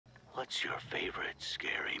What's your favorite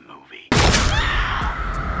scary movie?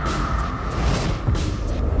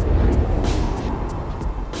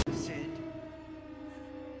 Sid.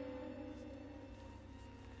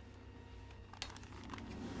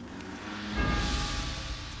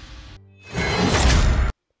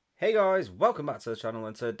 Hey guys, welcome back to the channel,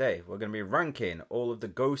 and today we're going to be ranking all of the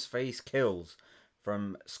Ghostface kills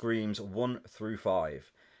from Screams 1 through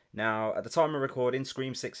 5. Now, at the time of recording,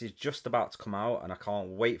 Scream 6 is just about to come out, and I can't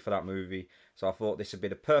wait for that movie, so I thought this would be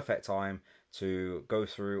the perfect time to go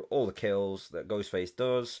through all the kills that Ghostface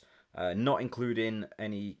does, not including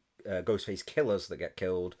any Ghostface killers that get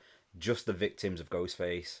killed, just the victims of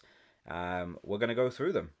Ghostface. We're going to go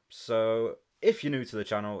through them. So, if you're new to the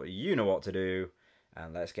channel, you know what to do.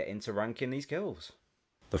 And let's get into ranking these kills.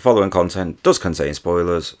 The following content does contain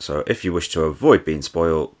spoilers, so if you wish to avoid being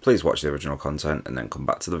spoiled, please watch the original content and then come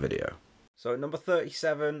back to the video. So at number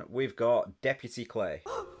 37, we've got Deputy Clay.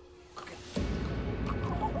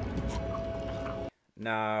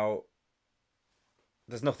 Now,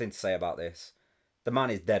 there's nothing to say about this. The man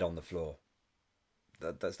is dead on the floor.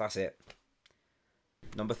 That's it.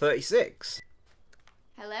 Number 36.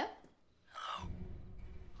 Hello?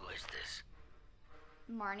 Who is this?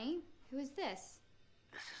 Marnie? Who is this?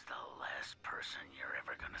 This is the last person you're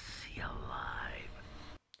ever gonna see alive.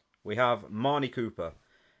 We have Marnie Cooper.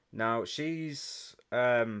 Now, she's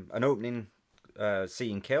an opening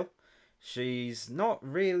scene kill. She's not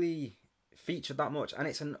really featured that much, and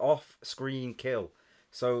it's an off-screen kill.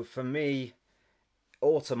 So for me,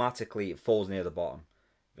 automatically it falls near the bottom,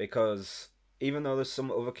 because even though there's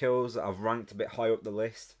some other kills that I've ranked a bit higher up the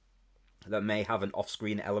list that may have an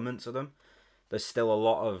off-screen element to them, there's still a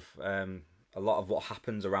lot of what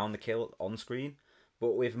happens around the kill on screen.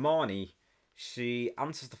 But with Marnie, she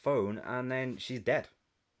answers the phone and then she's dead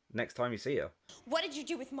next time you see her. What did you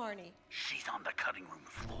do with Marnie? She's on the cutting room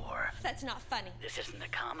floor. That's not funny. This isn't a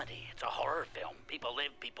comedy, it's a horror film. People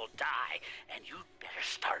live, people die, and you better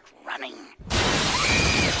start running.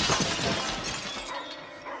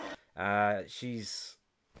 She's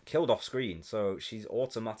killed off screen, so she's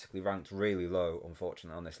automatically ranked really low,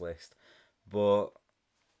 unfortunately, on this list. But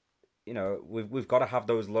you know, we've got to have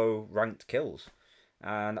those low ranked kills,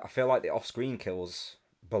 and I feel like the off-screen kills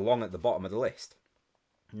belong at the bottom of the list.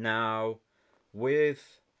 Now,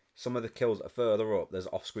 with some of the kills that are further up, there's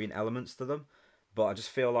off-screen elements to them, but I just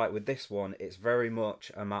feel like with this one, it's very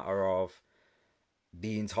much a matter of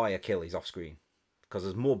the entire kill is off-screen, because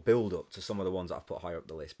there's more build-up to some of the ones that I've put higher up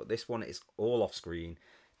the list. But this one is all off-screen.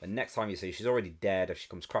 The next time you see, she's already dead. If she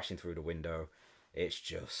comes crashing through the window, it's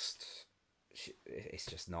just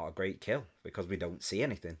not a great kill because we don't see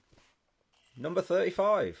anything. Number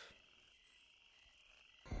 35.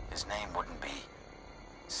 His name wouldn't be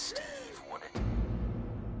Steve, would it?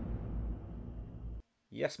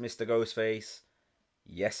 Yes, Mr. Ghostface.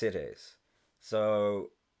 Yes, it is.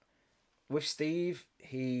 So, with Steve,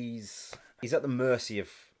 he's at the mercy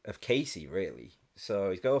of Casey, really. So,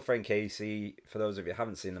 his girlfriend Casey, for those of you who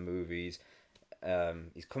haven't seen the movies,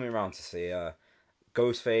 he's coming around to see her.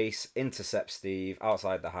 Ghostface intercepts Steve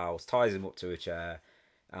outside the house, ties him up to a chair,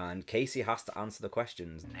 and Casey has to answer the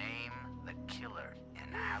questions. Name the killer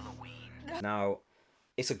in Halloween. Now,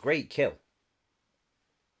 it's a great kill,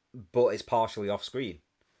 but it's partially off-screen.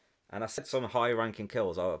 And I said some high-ranking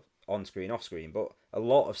kills are on-screen, off-screen, but a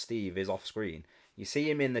lot of Steve is off-screen. You see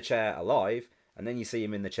him in the chair alive, and then you see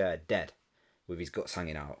him in the chair dead, with his guts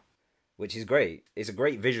hanging out, which is great. It's a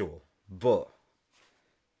great visual, but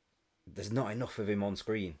there's not enough of him on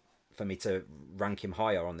screen for me to rank him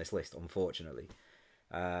higher on this list, unfortunately.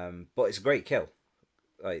 But it's a great kill.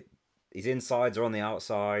 Like, his insides are on the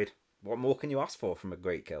outside. What more can you ask for from a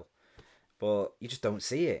great kill? But you just don't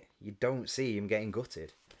see it. You don't see him getting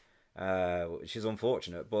gutted, which is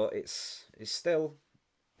unfortunate. But it's still,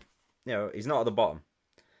 you know, he's not at the bottom.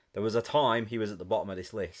 There was a time he was at the bottom of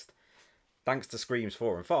this list. Thanks to Screams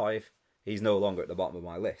 4 and 5, he's no longer at the bottom of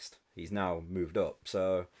my list. He's now moved up.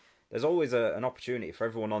 So there's always an opportunity for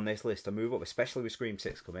everyone on this list to move up, especially with Scream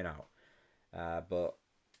 6 coming out. But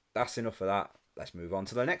that's enough of that. Let's move on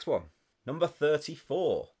to the next one. Number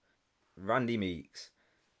 34. Randy Meeks.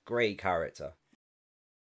 Great character.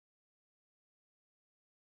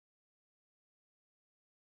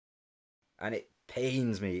 And it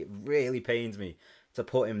pains me, it really pains me to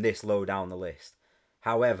put him this low down the list.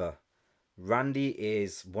 However, Randy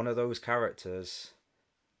is one of those characters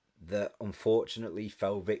that unfortunately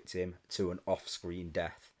fell victim to an off-screen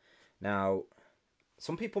death. Now,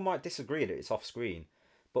 some people might disagree that it's off-screen,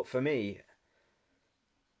 but for me,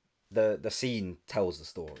 the scene tells the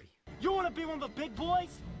story. You want to be one of the big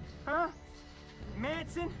boys? Huh?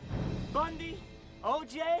 Manson? Bundy?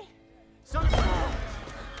 OJ?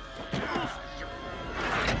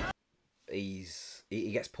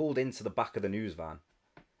 He gets pulled into the back of the news van,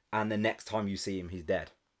 and the next time you see him, he's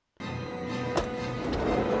dead.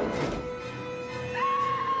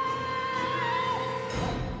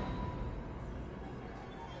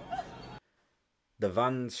 The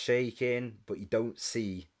van's shaking, but you don't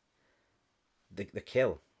see the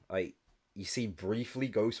kill. Like, you see briefly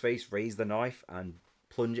Ghostface raise the knife and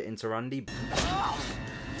plunge it into Randy.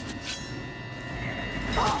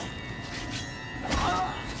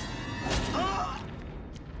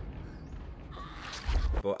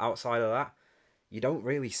 But outside of that, you don't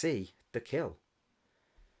really see the kill.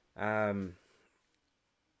 I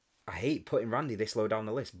hate putting Randy this low down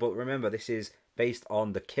the list, but remember, this is based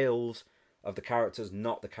on the kills of the characters,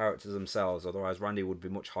 not the characters themselves. Otherwise, Randy would be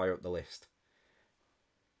much higher up the list.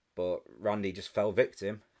 But Randy just fell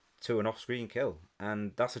victim to an off-screen kill,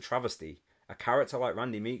 and that's a travesty. A character like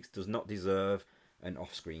Randy Meeks does not deserve an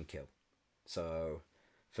off-screen kill. So,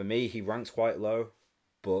 for me, he ranks quite low,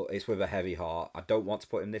 but it's with a heavy heart. I don't want to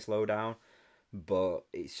put him this low down, but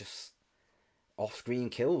it's just off-screen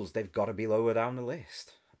kills. They've got to be lower down the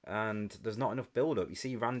list. And there's not enough build-up. You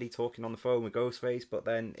see Randy talking on the phone with Ghostface, but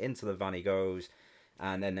then into the van he goes,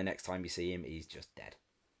 and then the next time you see him, he's just dead.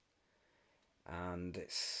 And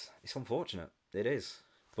it's unfortunate. It is.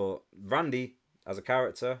 But Randy, as a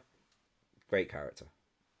character, great character.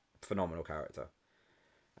 Phenomenal character.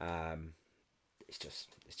 It's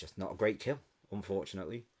just not a great kill,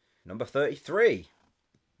 unfortunately. Number 33.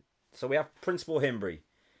 So we have Principal Himbry.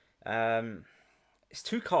 It's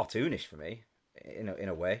too cartoonish for me, in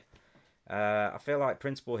a way. I feel like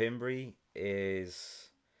Principal Himbry is,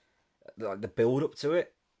 like, the build up to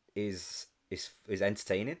it is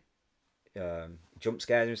entertaining. Jump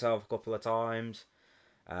scares himself a couple of times.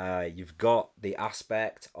 You've got the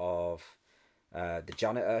aspect of the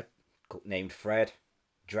janitor named Fred,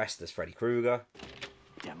 dressed as Freddy Krueger.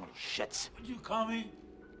 Damn little shits. What'd you call me?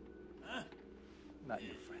 Huh? Not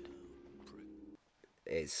you, Fred.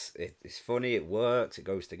 It's funny, it works, it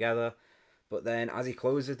goes together. But then as he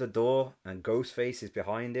closes the door and Ghostface is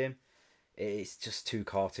behind him, it's just too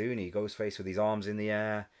cartoony. Ghostface with his arms in the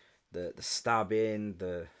air, the stabbing,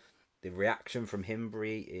 the reaction from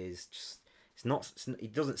Himbry is just, he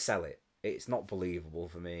doesn't sell it. It's not believable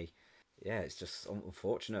for me. Yeah, it's just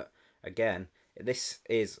unfortunate. Again, this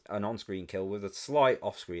is an on-screen kill with a slight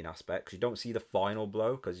off-screen aspect, because you don't see the final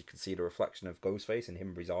blow, because you can see the reflection of Ghostface in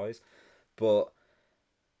Himbry's eyes. But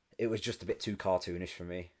it was just a bit too cartoonish for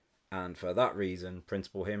me. And for that reason,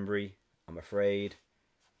 Principal Himbry, I'm afraid,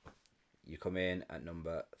 you come in at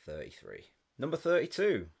number 33. Number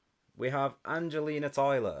 32, we have Angelina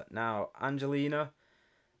Tyler. Now, Angelina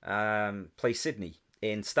plays Sydney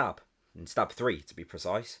in Stab 3 to be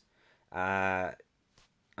precise.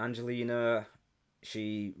 Angelina,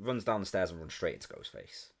 she runs down the stairs and runs straight into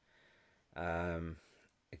Ghostface.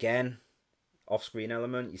 Again, off-screen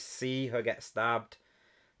element, you see her get stabbed.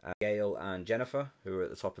 Gail and Jennifer, who are at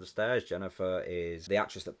the top of the stairs. Jennifer is the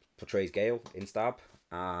actress that portrays Gail in Stab,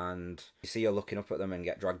 and you see her looking up at them and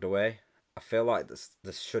get dragged away. I feel like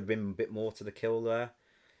there should have been a bit more to the kill there,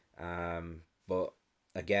 but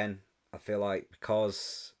again, I feel like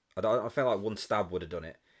because I feel like one stab would have done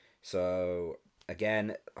it. So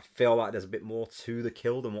again, I feel like there's a bit more to the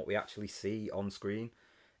kill than what we actually see on screen.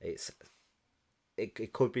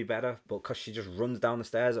 It could be better, but because she just runs down the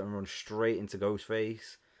stairs and runs straight into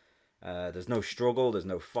Ghostface. There's no struggle, there's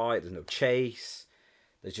no fight, there's no chase.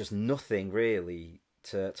 There's just nothing really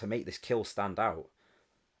to make this kill stand out.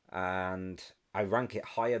 And I rank it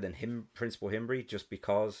higher than Principal Himbry just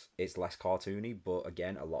because it's less cartoony, but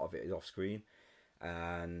again, a lot of it is off screen.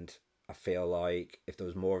 And I feel like if there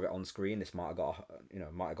was more of it on screen, this might have got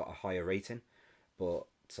a higher rating. But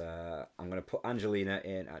I'm going to put Angelina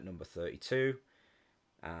in at number 32.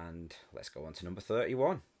 And let's go on to number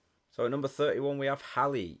 31. So at number 31, we have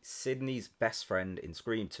Hallie, Sydney's best friend in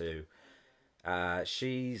Scream 2.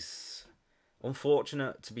 She's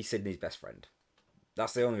unfortunate to be Sydney's best friend.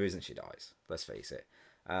 That's the only reason she dies, let's face it.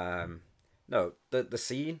 No, the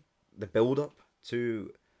scene, the build-up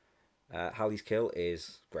to Hallie's kill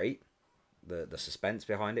is great. The suspense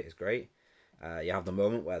behind it is great. You have the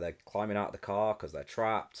moment where they're climbing out of the car because they're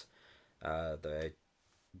trapped. They're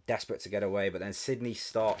desperate to get away, but then Sydney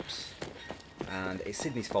stops. And it's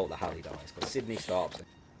Sydney's fault that Hallie dies, because Sydney stops.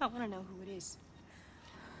 I want to know who it is.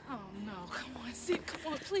 Oh no, come on, Sid,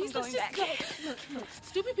 come on, please, I'm let's going just go. Look,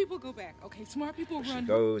 stupid people go back, okay? Smart people She run.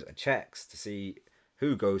 goes and checks to see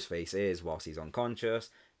who Ghostface is whilst he's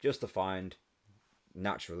unconscious, just to find,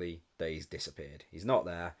 naturally, that he's disappeared. He's not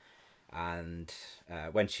there. And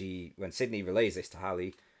when Sydney relays this to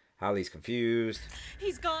Hallie, Hallie's confused.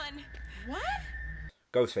 He's gone. What?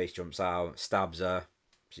 Ghostface jumps out, stabs her.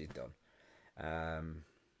 She's done.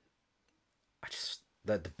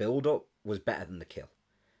 The build up was better than the kill.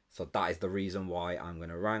 So that is the reason why I'm going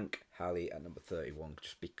to rank Hallie at number 31,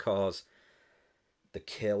 just because the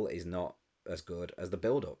kill is not as good as the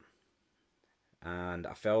build up. And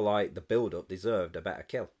I feel like the build up deserved a better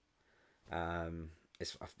kill. I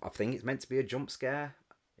think it's meant to be a jump scare.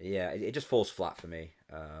 Yeah, it just falls flat for me,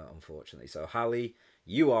 unfortunately. So Hallie,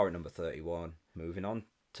 you are at number 31. Moving on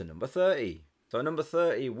to number 30. So number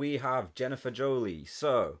 30, we have Jennifer Jolie.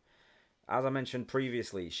 So, as I mentioned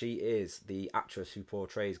previously, she is the actress who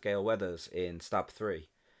portrays Gale Weathers in Stab 3.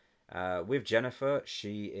 With Jennifer,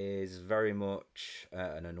 she is very much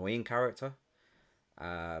an annoying character.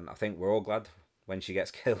 I think we're all glad when she gets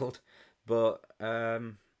killed. But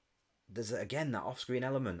there's, again, that off-screen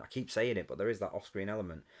element. I keep saying it, but there is that off-screen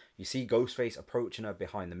element. You see Ghostface approaching her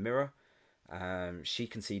behind the mirror. She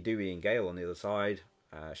can see Dewey and Gale on the other side.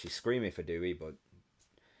 She's screaming for Dewey, but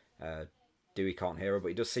Dewey can't hear her. But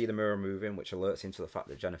he does see the mirror moving, which alerts him to the fact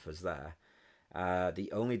that Jennifer's there. The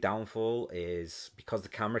only downfall is because the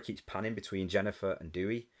camera keeps panning between Jennifer and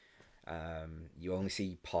Dewey. You only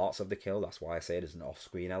see parts of the kill. That's why I say there's an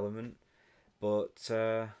off-screen element. But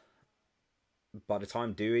by the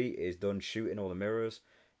time Dewey is done shooting all the mirrors,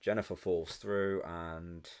 Jennifer falls through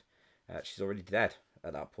and she's already dead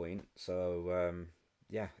at that point. So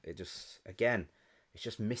yeah, it just, again, it's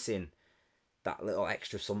just missing that little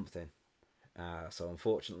extra something. So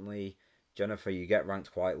unfortunately, Jennifer, you get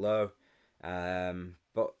ranked quite low.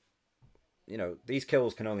 But you know, these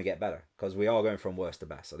kills can only get better because we are going from worst to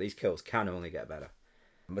best. So these kills can only get better.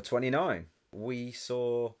 Number 29, we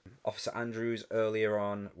saw Officer Andrews earlier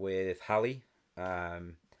on with Hallie.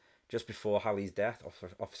 Just before Hallie's death,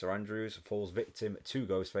 Officer Andrews falls victim to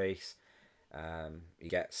Ghostface. He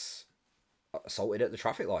gets assaulted at the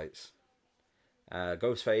traffic lights.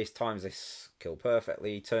 Ghostface times this kill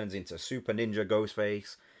perfectly, turns into Super Ninja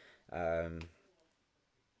Ghostface.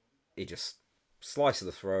 He just slices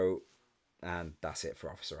the throat, and that's it for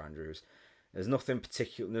Officer Andrews. There's nothing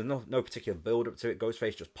particular. There's no particular build up to it.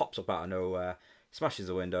 Ghostface just pops up out of nowhere, smashes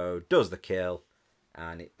the window, does the kill,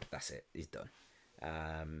 and that's it. He's done.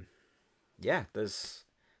 Yeah, there's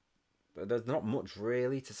not much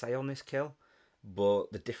really to say on this kill,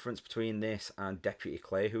 but the difference between this and Deputy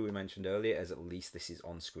Clay, who we mentioned earlier, is at least this is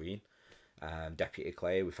on screen. Deputy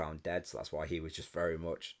Clay we found dead, so that's why he was just very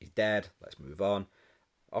much, he's dead, let's move on.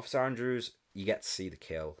 Officer Andrews, you get to see the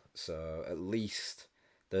kill, so at least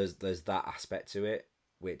there's that aspect to it,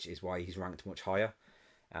 which is why he's ranked much higher.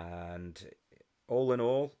 And all in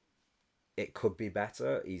all, it could be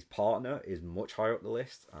better. His partner is much higher up the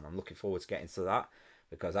list, and I'm looking forward to getting to that,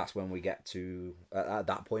 because that's when we get to, at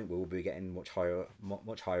that point we will be getting much higher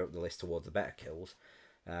up the list towards the better kills.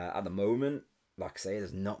 At the moment, like I say,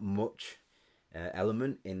 there's not much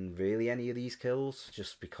element in really any of these kills,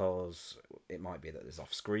 just because it might be that there's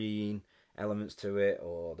off-screen elements to it,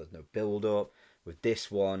 or there's no build-up. With this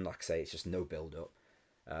one, like I say, it's just no build-up.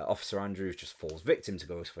 Officer Andrews just falls victim to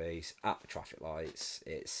Ghostface at the traffic lights.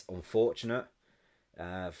 It's unfortunate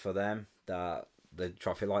for them that the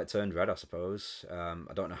traffic light turned red, I suppose.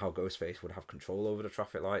 I don't know how Ghostface would have control over the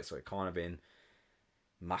traffic light, so it can't have been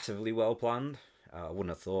massively well planned. I wouldn't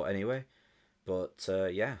have thought anyway. But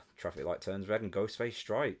yeah, traffic light turns red and Ghostface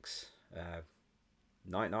strikes.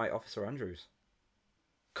 Night night, Officer Andrews.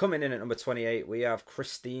 Coming in at number 28, we have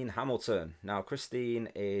Christine Hamilton. Now, Christine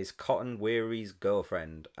is Cotton Weary's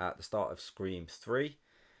girlfriend at the start of Scream 3.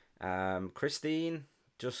 Christine,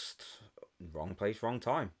 just wrong place, wrong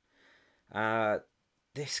time.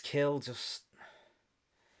 This kill just,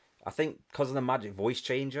 I think because of the magic voice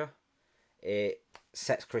changer, it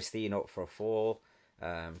sets Christine up for a fall.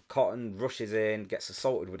 Cotton rushes in, gets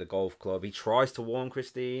assaulted with a golf club. He tries to warn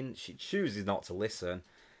Christine. She chooses not to listen.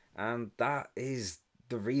 And that is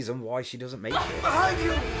the reason why she doesn't make it. Behind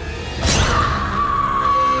you!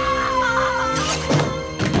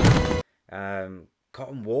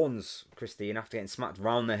 Cotton warns Christine after getting smacked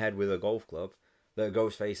round the head with a golf club that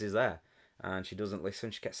Ghostface is there, and she doesn't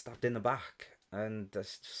listen. She gets stabbed in the back, and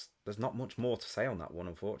there's not much more to say on that one,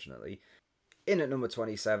 unfortunately. In at number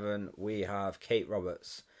 27, we have Kate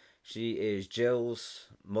Roberts. She is Jill's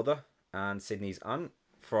mother and Sydney's aunt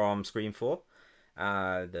from Scream 4.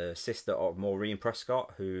 The sister of Maureen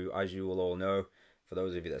Prescott, who, as you will all know, for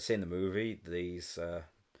those of you that have seen the movie, these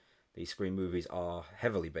Scream movies are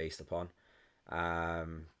heavily based upon,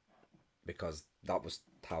 because that was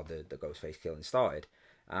how the Ghostface killing started.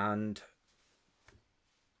 And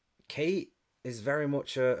Kate is very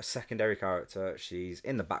much a secondary character. She's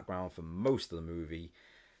in the background for most of the movie.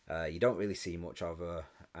 You don't really see much of her.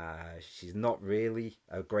 She's not really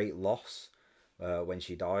a great loss when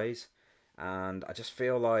she dies, and I just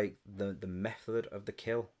feel like the method of the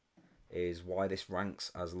kill is why this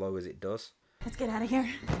ranks as low as it does. Let's get out of here.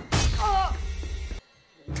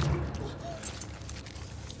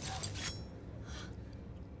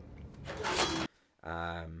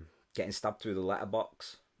 Getting stabbed through the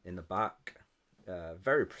letterbox in the back,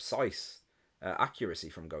 very precise accuracy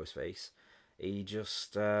from Ghostface. He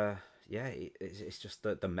just, it's just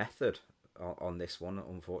the method on this one,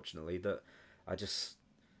 unfortunately, that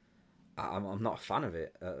I'm not a fan of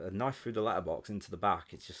it. A knife through the letterbox into the back,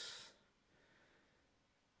 it's just,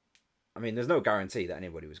 I mean, there's no guarantee that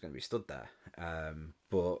anybody was going to be stood there,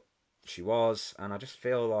 but she was, and I just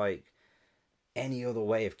feel like any other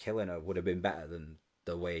way of killing her would have been better than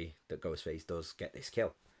the way that Ghostface does get this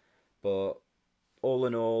kill. But all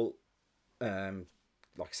in all,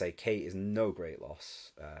 like I say, Kate is no great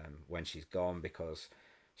loss when she's gone, because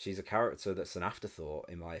she's a character that's an afterthought,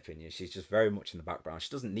 in my opinion. She's just very much in the background. She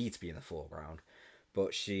doesn't need to be in the foreground,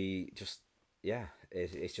 but she just,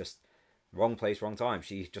 it's just wrong place, wrong time.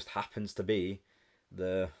 She just happens to be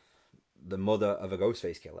the mother of a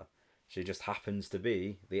Ghostface killer. She just happens to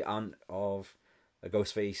be the aunt of a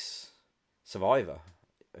Ghostface survivor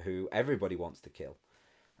who everybody wants to kill,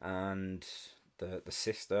 and the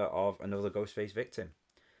sister of another Ghostface victim.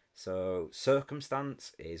 So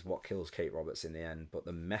circumstance is what kills Kate Roberts in the end, but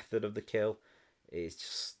the method of the kill is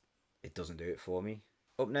just, it doesn't do it for me.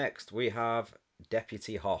 Up next we have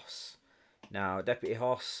Deputy Hoss. Now Deputy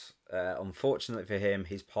Hoss, unfortunately for him,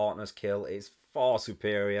 his partner's kill is far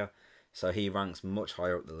superior, so he ranks much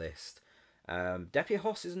higher up the list. Deputy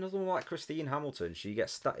Hoss is another one like Christine Hamilton. He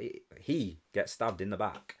gets stabbed in the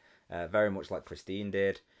back, very much like Christine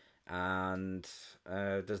did, and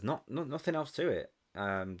there's nothing else to it.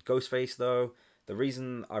 Ghostface, though, the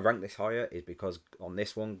reason I rank this higher is because on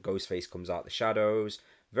this one, Ghostface comes out the shadows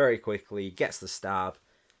very quickly, gets the stab.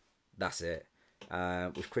 That's it.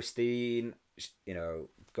 With Christine, you know,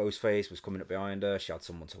 Ghostface was coming up behind her. She had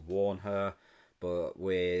someone to warn her. But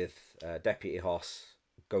with Deputy Hoss,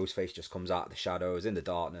 Ghostface just comes out of the shadows in the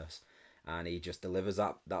darkness, and he just delivers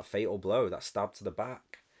that fatal blow, that stab to the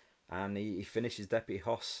back, and he finishes Deputy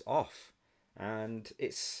Hoss off. And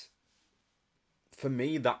it's, for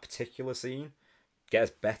me, that particular scene gets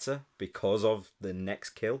better because of the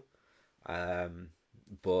next kill,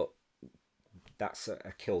 but that's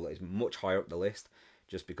a kill that is much higher up the list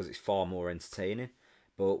just because it's far more entertaining.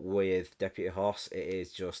 But with Deputy Hoss, it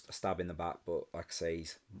is just a stab in the back. But like I say,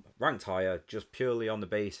 he's ranked higher just purely on the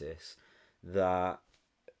basis that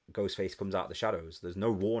Ghostface comes out of the shadows. There's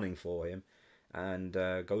no warning for him, and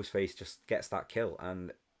Ghostface just gets that kill.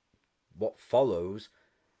 And what follows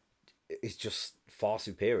is just far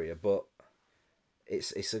superior. But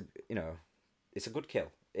it's a, you know, it's a good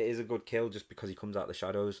kill. It is a good kill just because he comes out of the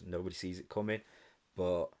shadows. Nobody sees it coming.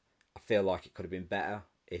 But I feel like it could have been better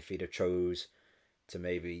if he'd have chose to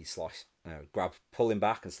maybe pull him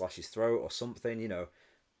back and slash his throat or something, you know.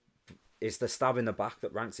 It's the stab in the back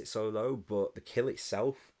that ranks it so low, but the kill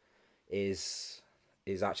itself is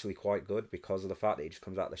actually quite good because of the fact that he just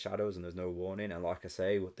comes out of the shadows and there's no warning. And like I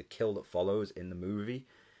say, with the kill that follows in the movie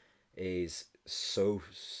is so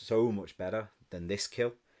much better than this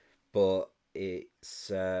kill. But it's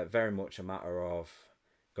very much a matter of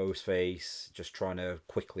Ghostface just trying to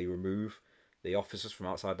quickly remove the officers from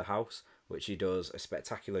outside the house, which he does a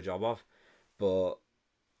spectacular job of. But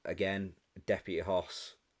again, Deputy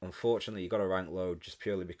Hoss, unfortunately, you got to rank low just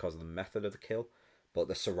purely because of the method of the kill. But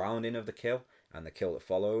the surrounding of the kill and the kill that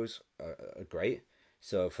follows are great.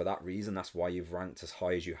 So for that reason, that's why you've ranked as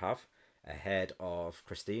high as you have, ahead of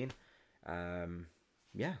Christine. All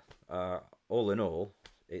in all,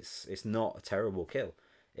 it's not a terrible kill.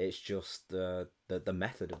 It's just the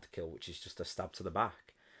method of the kill, which is just a stab to the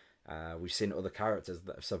back. We've seen other characters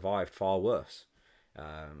that have survived far worse.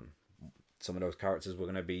 Some of those characters we're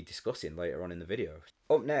going to be discussing later on in the video.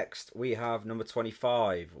 Up next, we have number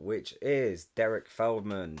 25, which is Derek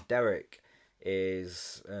Feldman. Derek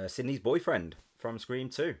is Sydney's boyfriend from Scream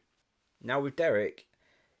 2. Now with Derek,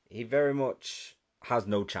 he very much has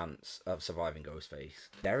no chance of surviving Ghostface.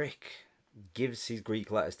 Derek gives his Greek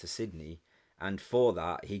letters to Sydney, and for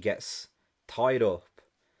that he gets tied up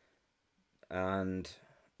and,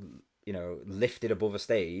 you know, lifted above a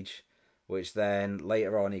stage, which then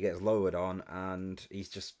later on he gets lowered on, and he's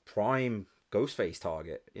just prime Ghostface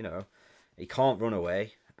target. You know, he can't run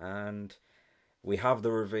away, and we have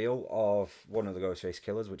the reveal of one of the Ghostface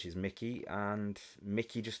killers, which is Mickey, and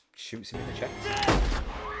Mickey just shoots him in the chest.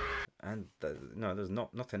 And there's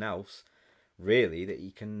nothing else really that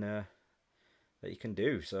he can that you can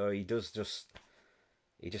do. So he just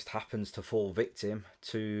happens to fall victim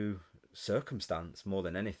to circumstance more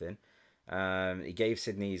than anything. He gave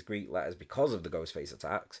Sydney his Greek letters because of the Ghostface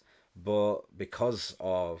attacks, but because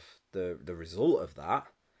of the result of that,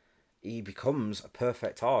 he becomes a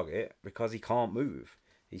perfect target because he can't move.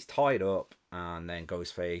 He's tied up, and then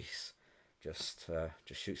Ghostface just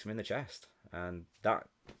shoots him in the chest, and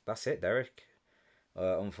that's it, Derek.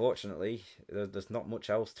 Unfortunately, there's not much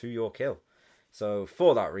else to your kill. So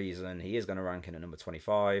for that reason, he is going to rank in at number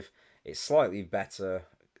 25. It's slightly better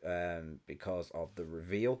because of the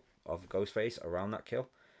reveal of Ghostface around that kill.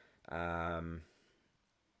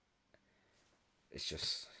 It's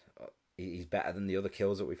just he's better than the other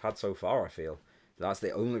kills that we've had so far, I feel. That's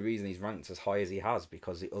the only reason he's ranked as high as he has,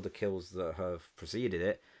 because the other kills that have preceded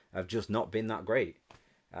it have just not been that great.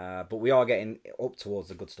 But we are getting up towards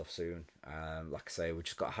the good stuff soon. Like I say, we've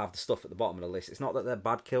just got to have the stuff at the bottom of the list. It's not that they're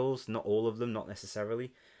bad kills, not all of them, not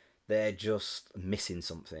necessarily. They're just missing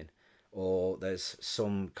something. Or there's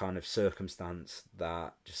some kind of circumstance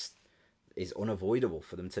that just is unavoidable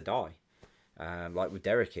for them to die. Like with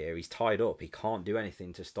Derek here, he's tied up. He can't do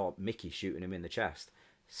anything to stop Mickey shooting him in the chest.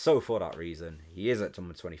 So for that reason, he is at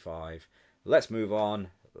number 25. Let's move on.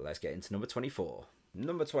 Let's get into number 24.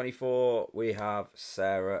 Number 24, we have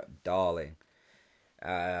Sarah Darling.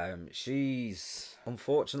 She's,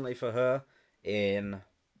 unfortunately for her, in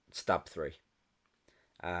Stab 3.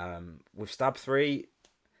 With Stab 3,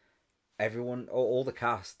 everyone, all the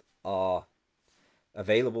cast are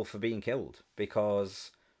available for being killed,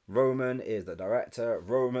 because Roman is the director,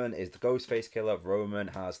 Roman is the Ghostface killer, Roman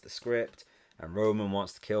has the script, and Roman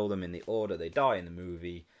wants to kill them in the order they die in the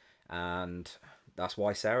movie, and that's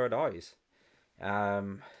why Sarah dies.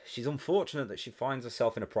 She's unfortunate that she finds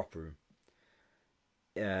herself in a prop room.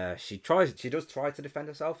 She does try to defend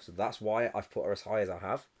herself, so that's why I've put her as high as I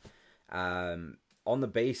have. On the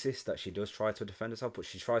basis that she does try to defend herself, but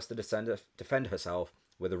she tries to defend herself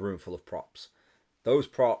with a room full of props. Those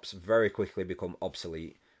props very quickly become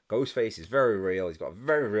obsolete. Ghostface is very real, he's got a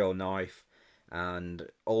very real knife, and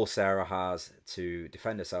all Sarah has to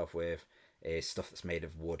defend herself with is stuff that's made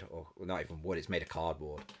of wood, or not even wood, it's made of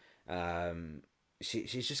cardboard.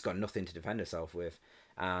 She's just got nothing to defend herself with,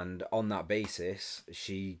 and on that basis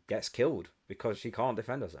she gets killed because she can't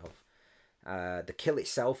defend herself. The kill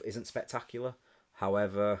itself isn't spectacular,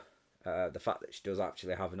 however, the fact that she does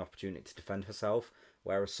actually have an opportunity to defend herself,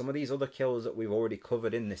 whereas some of these other kills that we've already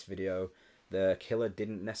covered in this video, the killer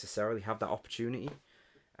didn't necessarily have that opportunity.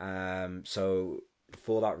 So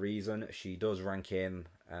for that reason, she does rank in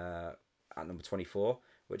at number 24,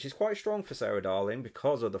 which is quite strong for Sarah Darling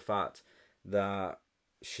because of the fact that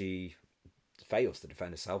she fails to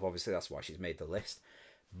defend herself. Obviously, that's why she's made the list.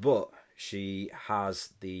 But she has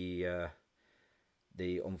the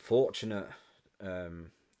unfortunate... I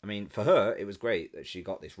mean, for her, it was great that she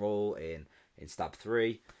got this role in Stab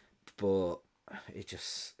 3, but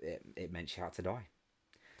it meant she had to die.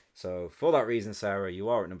 So for that reason, Sarah, you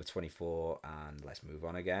are at number 24, and let's move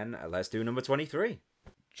on again. Let's do number 23.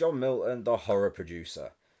 John Milton, the horror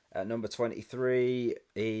producer. At number 23,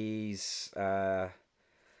 he's...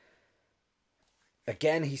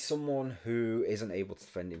 again, he's someone who isn't able to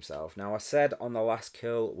defend himself. Now, I said on the last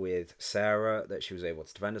kill with Sarah that she was able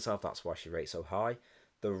to defend herself. That's why she rates so high.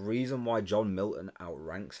 The reason why John Milton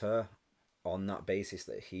outranks her on that basis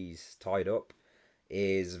that he's tied up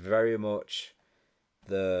is very much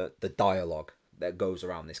the dialogue that goes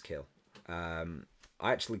around this kill. I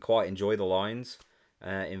actually quite enjoy the lines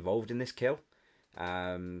involved in this kill.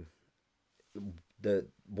 The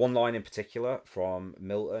one line in particular from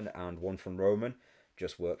Milton and one from Roman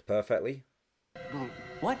just worked perfectly.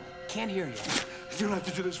 What? Can't hear you. You don't have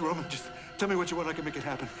to do this, Roman. Just tell me what you want, I can make it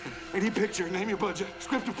happen. Any picture, name your budget,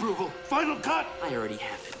 script approval, final cut! I already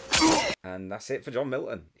have it. And that's it for John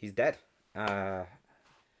Milton. He's dead.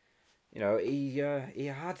 You know, he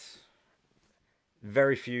had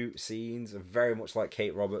very few scenes, very much like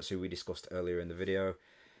Kate Roberts, who we discussed earlier in the video.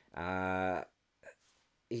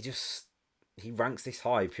 He ranks this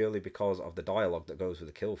high purely because of the dialogue that goes with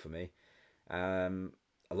the kill for me. A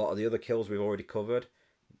lot of the other kills we've already covered,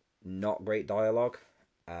 not great dialogue,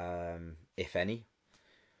 if any.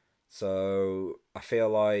 So I feel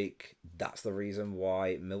like that's the reason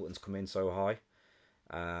why Milton's come in so high.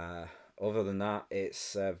 Other than that,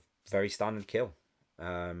 it's a very standard kill.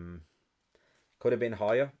 Could have been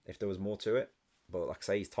higher if there was more to it, but like I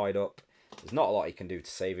say, he's tied up. There's not a lot he can do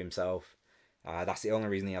to save himself. That's the only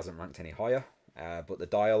reason he hasn't ranked any higher. But the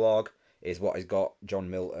dialogue is what has got John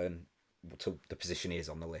Milton to the position he is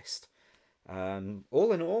on the list.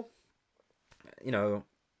 All in all, you know,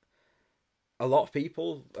 a lot of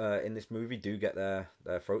people in this movie do get their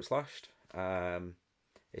throat slashed.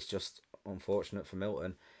 It's just unfortunate for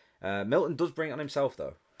Milton. Milton does bring it on himself,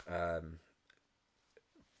 though.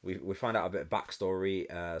 We find out a bit of backstory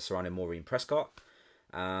surrounding Maureen Prescott.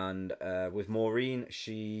 And with Maureen,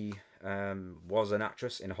 she was an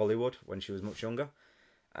actress in Hollywood when she was much younger.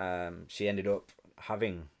 She ended up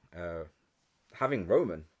having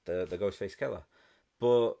Roman, the Ghostface killer.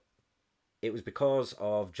 But it was because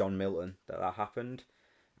of John Milton that happened.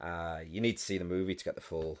 You need to see the movie to get the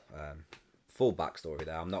full backstory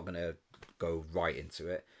there. I'm not going to go right into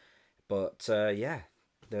it. But yeah,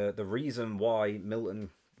 the reason why Milton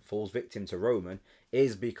falls victim to Roman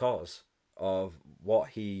is because of what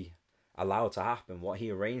he allowed to happen, what he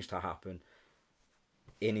arranged to happen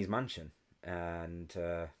in his mansion. And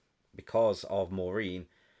because of Maureen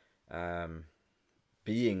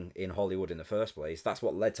being in Hollywood in the first place, that's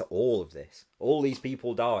what led to all of this. All these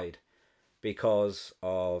people died because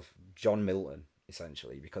of John Milton,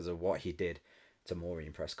 essentially, because of what he did to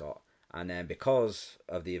Maureen Prescott. And then because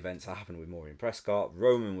of the events that happened with Maureen Prescott,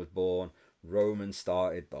 Roman was born. Roman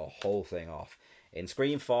started the whole thing off. In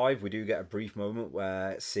Scream 5, we do get a brief moment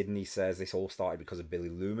where Sidney says this all started because of Billy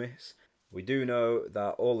Loomis. We do know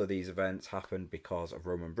that all of these events happened because of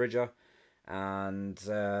Roman Bridger. And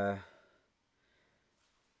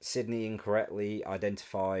Sidney incorrectly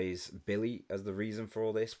identifies Billy as the reason for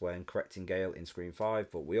all this when correcting Gale in Scream 5.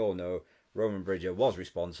 But we all know Roman Bridger was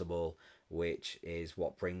responsible, which is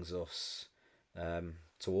what brings us to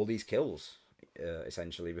all these kills,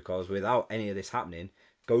 essentially. Because without any of this happening,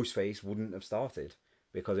 Ghostface wouldn't have started,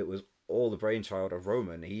 because it was all the brainchild of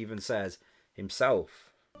Roman. He even says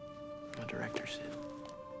himself, I'm a director, Sid.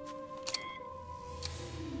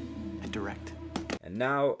 I direct. And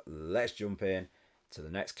now let's jump in to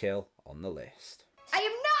the next kill on the list. I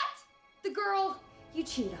am not the girl you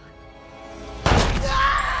cheat on.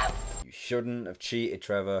 You shouldn't have cheated,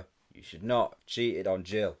 Trevor. You should not have cheated on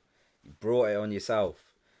Jill. You brought it on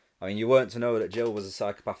yourself. I mean, you weren't to know that Jill was a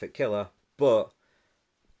psychopathic killer, but,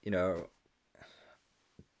 you know,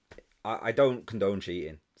 I don't condone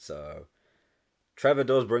cheating. So Trevor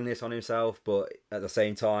does bring this on himself, but at the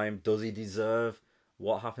same time, does he deserve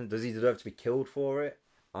what happened? Does he deserve to be killed for it?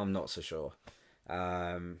 I'm not so sure.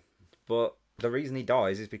 But the reason he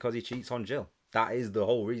dies is because he cheats on Jill. That is the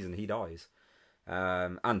whole reason he dies.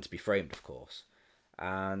 And to be framed, of course.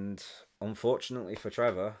 And unfortunately for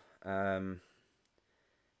Trevor,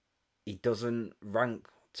 he doesn't rank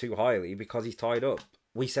too highly because he's tied up.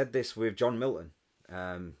 We said this with John Milton.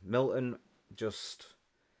 Milton just...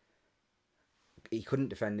 he couldn't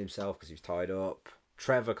defend himself because he was tied up.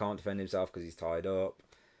 Trevor can't defend himself because he's tied up.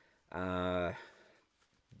 The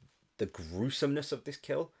gruesomeness of this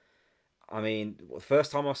kill. I mean, the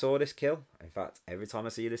first time I saw this kill, in fact, every time I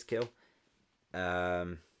see this kill,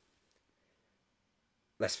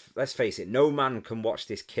 let's face it, no man can watch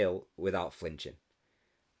this kill without flinching,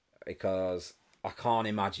 because I can't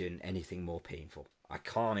imagine anything more painful. I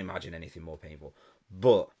can't imagine anything more painful.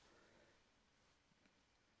 But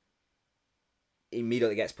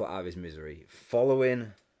immediately gets put out of his misery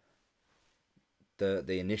following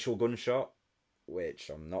the initial gunshot, which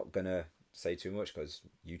I'm not gonna say too much because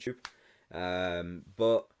YouTube.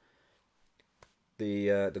 But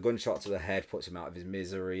the gunshot to the head puts him out of his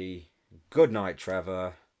misery. Good night,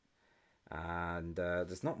 Trevor. And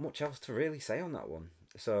there's not much else to really say on that one.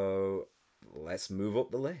 So let's move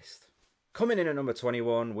up the list. Coming in at number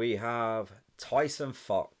 21, we have Tyson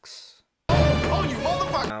Fox. Oh, you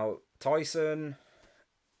motherfucker! Now, Tyson,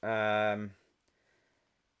 I've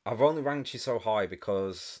only ranked you so high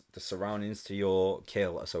because the surroundings to your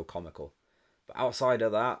kill are so comical. But outside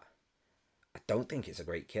of that, I don't think it's a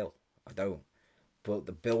great kill. I don't. But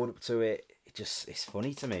the build up to it, it's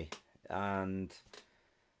funny to me. And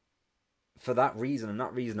for that reason, and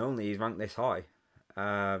that reason only, he's ranked this high.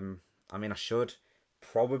 I mean, I should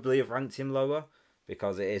probably have ranked him lower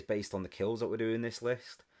because it is based on the kills that we're doing this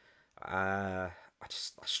list. I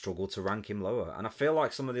struggle to rank him lower. And I feel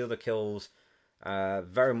like some of the other kills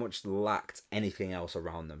very much lacked anything else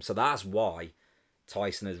around them. So that's why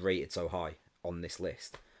Tyson is rated so high on this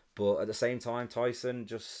list. But at the same time, Tyson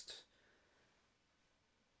just...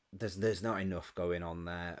 There's not enough going on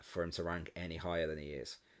there for him to rank any higher than he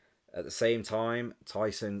is. At the same time,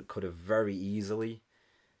 Tyson could have very easily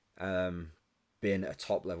been a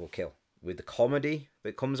top-level kill. With the comedy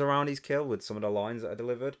that comes around his kill, with some of the lines that are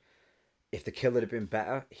delivered, if the kill had been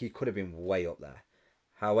better, he could have been way up there.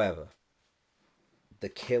 However, the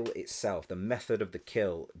kill itself, the method of the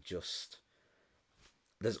kill, just...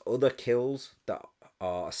 There's other kills that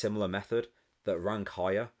are a similar method that rank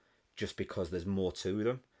higher just because there's more to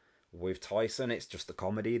them. With Tyson, it's just the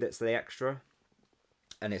comedy that's the extra.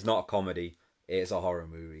 And it's not a comedy, it's a horror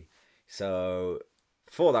movie. So,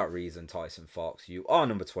 for that reason, Tyson Fox, you are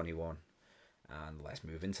number 21. And let's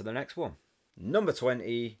move into the next one. Number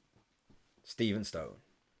 20, Stephen Stone.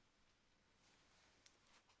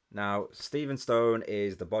 Now, Stephen Stone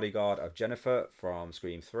is the bodyguard of Jennifer from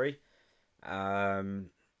Scream 3. Again,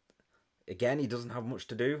 he doesn't have much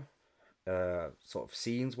to do, sort of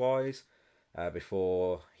scenes-wise,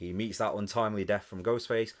 before he meets that untimely death from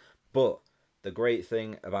Ghostface. But the great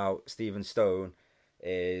thing about Stephen Stone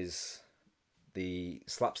is the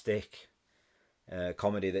slapstick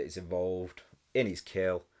comedy that is involved in his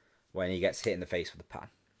kill when he gets hit in the face with a pan.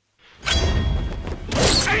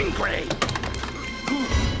 Angry!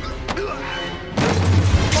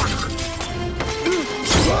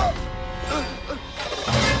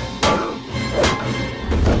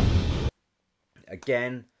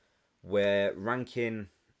 Again, we're ranking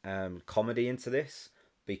comedy into this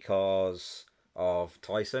because of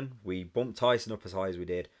Tyson. We bumped Tyson up as high as we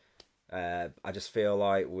did. I just feel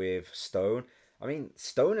like with Stone, I mean,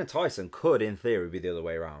 Stone and Tyson could, in theory, be the other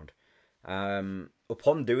way around.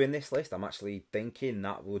 Upon doing this list, I'm actually thinking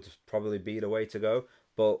that would probably be the way to go.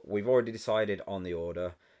 But we've already decided on the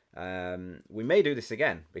order. We may do this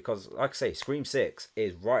again because, like I say, Scream 6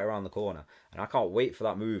 is right around the corner. And I can't wait for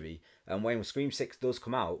that movie. And when Scream 6 does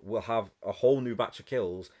come out, we'll have a whole new batch of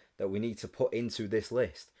kills that we need to put into this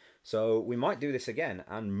list. So we might do this again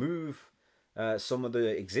and move some of the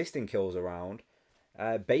existing kills around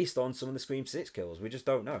based on some of the Scream 6 kills. We just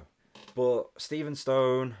don't know. But Stephen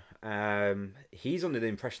Stone, he's under the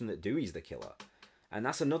impression that Dewey's the killer. And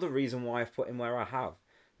that's another reason why I've put him where I have.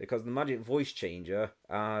 Because the magic voice changer,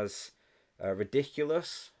 as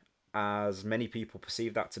ridiculous as many people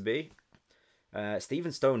perceive that to be,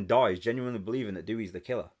 Stephen Stone dies genuinely believing that Dewey's the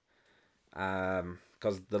killer.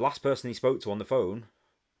 Because the last person he spoke to on the phone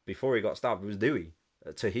before he got stabbed was Dewey,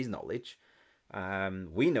 to his knowledge.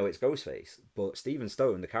 We know it's Ghostface, but Stephen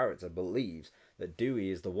Stone, the character, believes that Dewey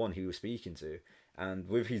is the one he was speaking to. And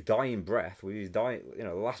with his dying breath, with his dying,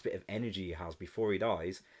 the last bit of energy he has before he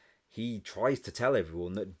dies, he tries to tell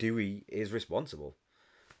everyone that Dewey is responsible.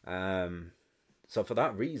 So for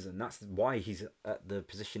that reason, that's why he's at the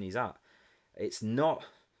position he's at. It's not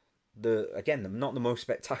not the most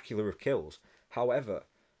spectacular of kills. However,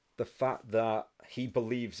 the fact that he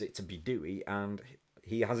believes it to be Dewey and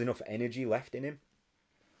he has enough energy left in him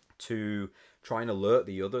to try and alert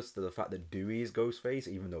the others to the fact that Dewey is Ghostface,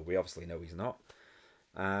 even though we obviously know he's not.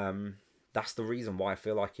 That's the reason why I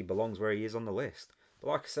feel like he belongs where he is on the list. But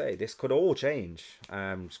like I say, this could all change.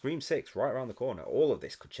 Scream 6, right around the corner. All of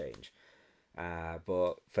this could change.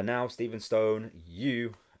 But for now, Stephen Stone,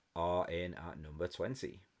 you are in at number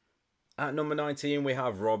 20. At number 19, we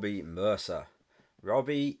have Robbie Mercer.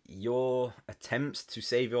 Robbie, your attempts to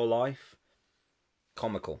save your life,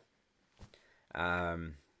 comical.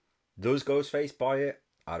 Does Ghostface buy it?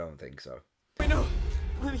 I don't think so. Wait, no.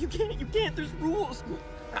 You can't. There's rules.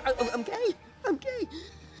 I'm gay.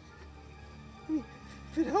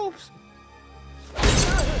 If it helps.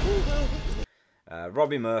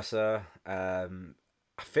 Robbie Mercer, I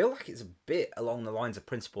feel like it's a bit along the lines of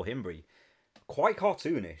Principal Himbry. Quite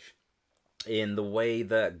cartoonish in the way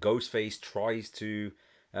that Ghostface tries to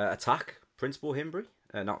attack Principal Himbry.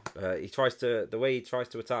 The way he tries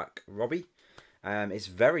to attack Robbie. It's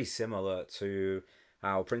very similar to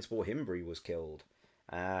how Principal Himbry was killed.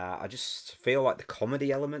 I just feel like the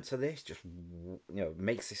comedy element to this just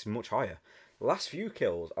makes this much higher. The last few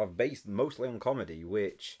kills are based mostly on comedy,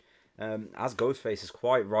 which, as Ghostface has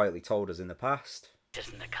quite rightly told us in the past, This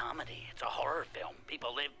isn't a comedy, it's a horror film.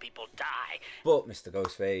 People live, people die. But Mr.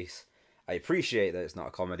 Ghostface, I appreciate that it's not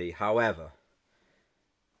a comedy. However,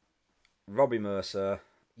 Robbie Mercer,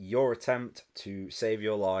 your attempt to save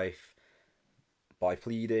your life by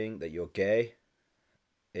pleading that you're gay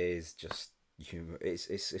is just humor.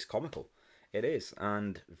 It's comical. It is.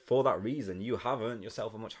 And for that reason, you have earned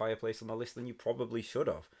yourself a much higher place on the list than you probably should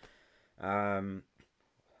have.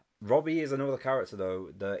 Robbie is another character,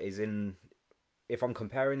 though, that is in... If I'm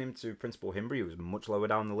comparing him to Principal Himbry, who was much lower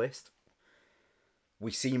down the list,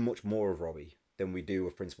 we see much more of Robbie than we do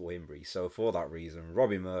of Principal Himbry. So for that reason,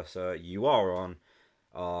 Robbie Mercer, you are on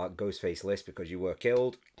our Ghostface list because you were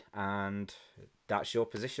killed, and that's your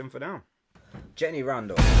position for now. Jenny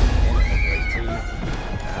Randall, in at number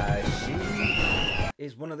 18. She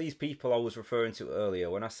is one of these people I was referring to earlier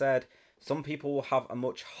when I said some people will have a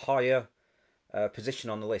much higher position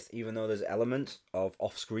on the list, even though there's elements of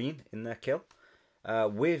off-screen in their kill.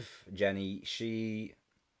 With Jenny, she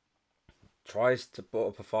tries to put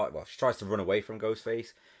up a fight. Well, she tries to run away from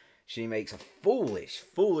Ghostface. she makes a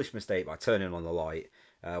foolish mistake by turning on the light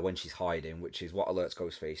when she's hiding, which is what alerts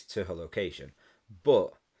Ghostface to her location.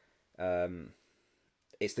 But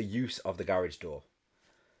it's the use of the garage door.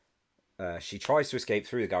 She tries to escape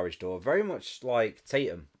through the garage door, very much like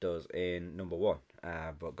Tatum does in number 1.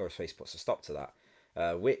 But Ghostface puts a stop to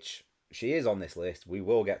that, which she is on this list. We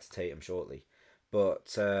will get to Tatum shortly.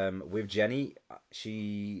 But with Jenny,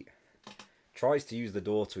 she tries to use the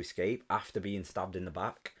door to escape after being stabbed in the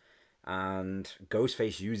back. And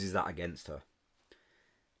Ghostface uses that against her.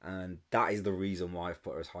 And that is the reason why I've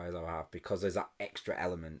put her as high as I have. Because there's that extra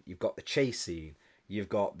element. You've got the chase scene. You've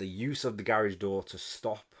got the use of the garage door to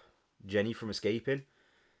stop Jenny from escaping.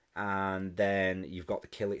 And then you've got the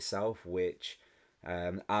kill itself, which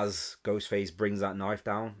as Ghostface brings that knife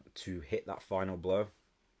down to hit that final blow,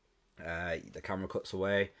 the camera cuts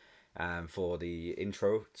away for the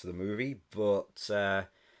intro to the movie. But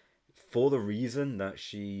for the reason that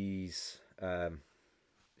she's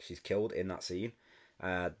killed in that scene,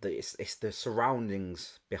 it's the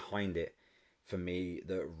surroundings behind it for me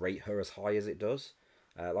that rate her as high as it does.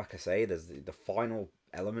 Like I say, there's the final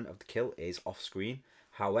element of the kill is off screen.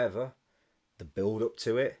 However, the build up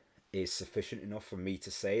to it is sufficient enough for me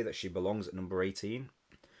to say that she belongs at number 18.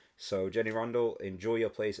 So Jenny Randall, enjoy your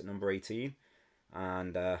place at number 18,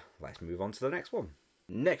 and let's move on to the next one.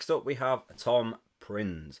 Next up we have Tom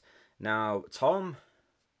Prinz. Now Tom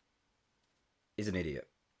is an idiot.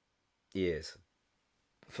 He is.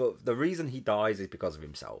 For the reason he dies is because of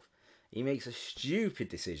himself. He makes a stupid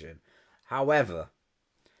decision. However,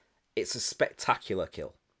 it's a spectacular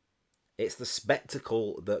kill. It's the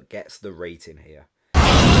spectacle that gets the rating here.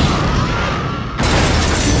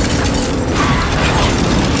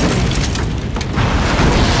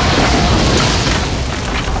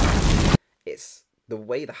 It's the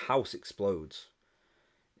way the house explodes.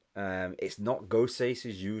 It's not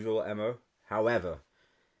Ghostface's usual MO. However,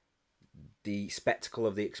 the spectacle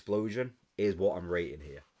of the explosion is what I'm rating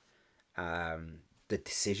here. The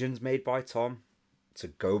decisions made by Tom to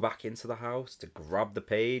go back into the house, to grab the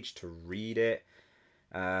page, to read it,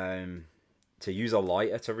 to use a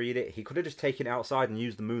lighter to read it. He could have just taken it outside and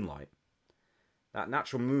used the moonlight. That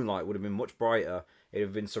natural moonlight would have been much brighter. It would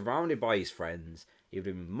have been surrounded by his friends. He would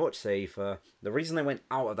have been much safer. The reason they went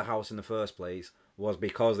out of the house in the first place was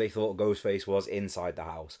because they thought Ghostface was inside the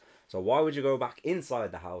house. So why would you go back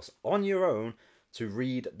inside the house on your own to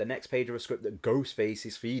read the next page of a script that Ghostface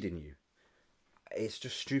is feeding you? It's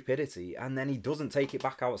just stupidity. And then he doesn't take it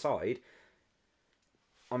back outside.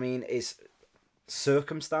 I mean, it's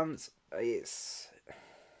circumstance. It's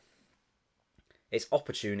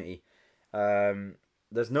opportunity.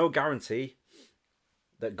 There's no guarantee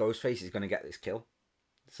that Ghostface is going to get this kill.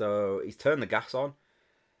 So he's turned the gas on.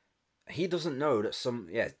 He doesn't know that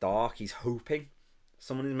it's dark. He's hoping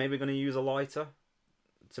someone is maybe going to use a lighter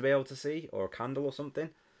to be able to see, or a candle or something.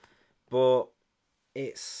 But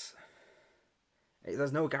there's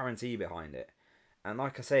no guarantee behind it. And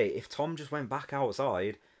like I say, if Tom just went back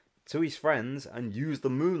outside to his friends and used the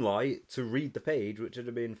moonlight to read the page, which would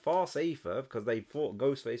have been far safer because they thought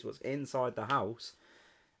Ghostface was inside the house,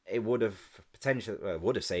 it would have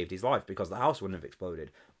potentially saved his life because the house wouldn't have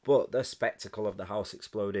exploded. But the spectacle of the house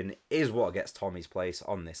exploding is what gets Tommy's place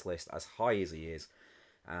on this list as high as he is.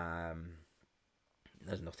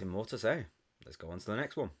 There's nothing more to say. Let's go on to the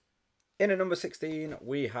next one. In at number 16,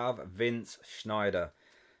 we have Vince Schneider.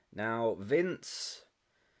 Now, Vince,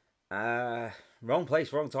 wrong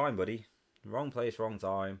place, wrong time, buddy. Wrong place, wrong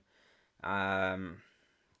time.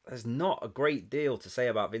 There's not a great deal to say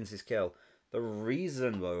about Vince's kill. The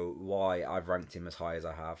reason, though, why I've ranked him as high as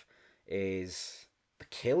I have is the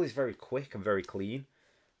kill is very quick and very clean,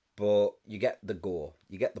 but you get the gore,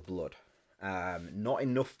 you get the blood. Not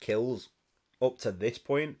enough kills up to this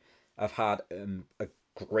point have had a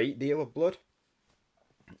great deal of blood,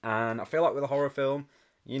 and I feel like with a horror film,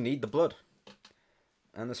 you need the blood.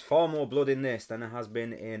 And there's far more blood in this than there has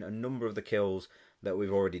been in a number of the kills that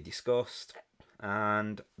we've already discussed.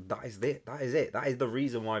 And that is it. That is it. That is the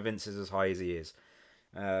reason why Vince is as high as he is.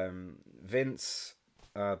 Vince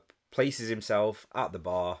places himself at the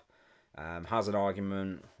bar, has an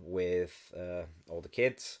argument with all the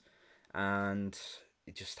kids, and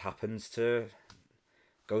it just happens to...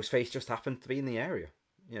 Ghostface just happened to be in the area.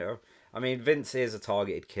 You know, I mean, Vince is a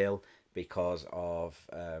targeted kill because of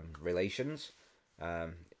relations.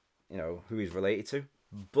 You know, who he's related to.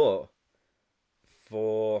 But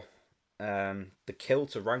for... the kill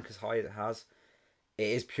to rank as high as it has, it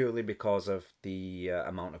is purely because of the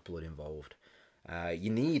amount of blood involved. You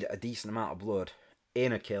need a decent amount of blood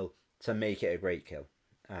in a kill to make it a great kill.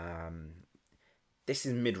 this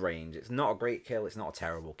is mid-range. It's not a great kill. It's not a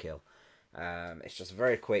terrible kill. It's just a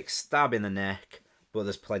very quick stab in the neck, but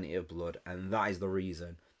there's plenty of blood, and that is the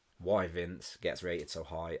reason why Vince gets rated so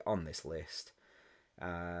high on this list.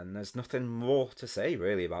 And there's nothing more to say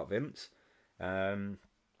really about Vince. You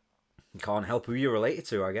can't help who you're related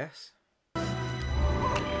to, I guess.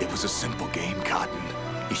 It was a simple game, Cotton.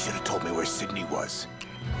 You should have told me where Sydney was.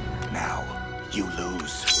 Now, you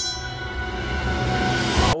lose.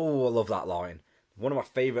 Oh, I love that line. One of my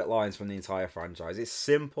favourite lines from the entire franchise. It's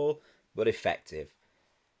simple, but effective.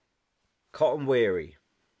 Cotton Weary.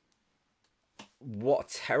 What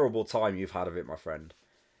a terrible time you've had of it, my friend.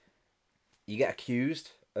 You get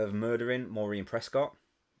accused of murdering Maureen Prescott.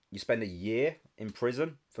 You spend a year in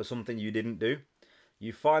prison for something you didn't do.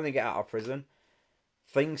 You finally get out of prison.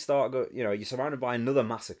 Things start you're surrounded by another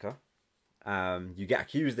massacre. You get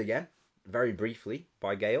accused again, very briefly,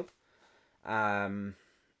 by Gale.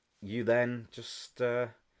 You then just,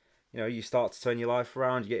 you start to turn your life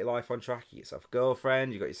around. You get your life on track. You get yourself a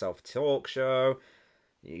girlfriend. You got yourself a talk show.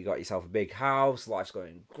 You got yourself a big house. Life's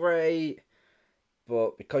going great.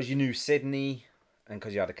 But because you knew Sydney, and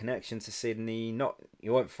because you had a connection to Sydney,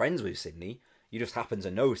 you weren't friends with Sydney, you just happened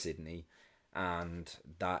to know Sydney, and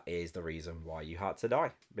that is the reason why you had to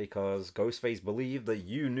die, because Ghostface believed that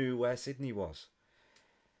you knew where Sydney was.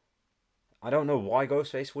 I don't know why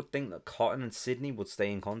Ghostface would think that Cotton and Sydney would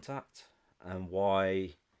stay in contact, and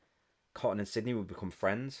why Cotton and Sydney would become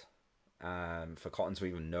friends, for Cotton to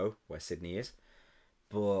even know where Sydney is.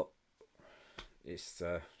 But it's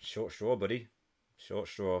short straw, buddy. Short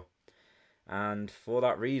straw. And for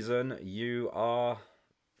that reason, you are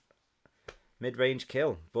mid-range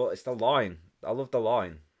kill. But it's the line. I love the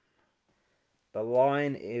line. The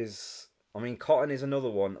line is... Cotton is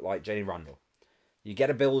another one like Jenny Randall. You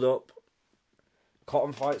get a build-up.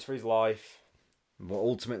 Cotton fights for his life. But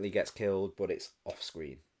ultimately gets killed, but it's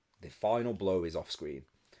off-screen. The final blow is off-screen.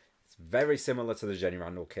 It's very similar to the Jenny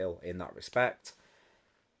Randall kill in that respect.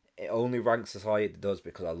 It only ranks as high as it does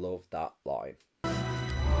because I love that line.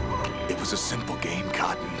 It was a simple game,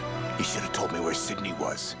 Cotton. You should have told me where Sydney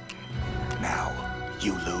was. Now,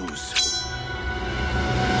 you lose.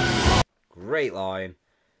 Great line.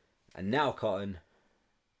 And now, Cotton,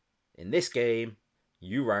 in this game,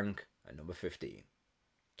 you rank at number 15.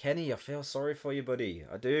 Kenny, I feel sorry for you, buddy.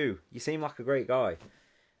 I do. You seem like a great guy.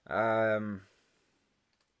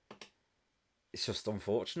 It's just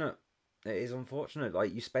unfortunate. It is unfortunate.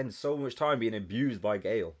 Like, you spend so much time being abused by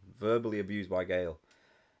Gale. Verbally abused by Gale.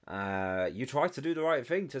 You try to do the right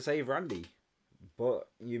thing to save Randy. But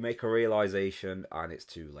you make a realization and it's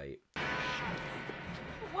too late.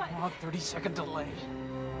 What? Come on, 30-second delay.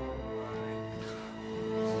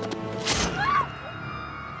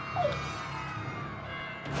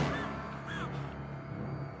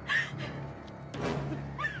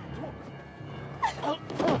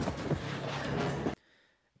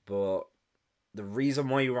 But the reason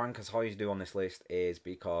why you rank as high as you do on this list is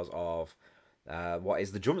because of what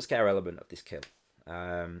is the jump scare element of this kill.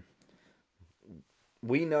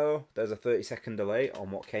 We know there's a 30-second delay on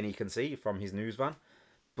what Kenny can see from his news van,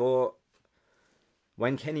 but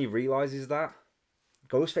when Kenny realizes that,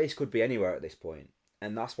 Ghostface could be anywhere at this point,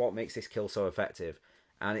 and that's what makes this kill so effective,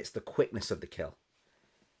 and it's the quickness of the kill.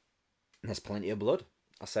 And there's plenty of blood.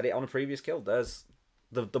 I said it on a previous kill. There's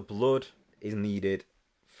the blood is needed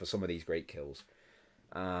for some of these great kills,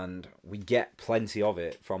 and we get plenty of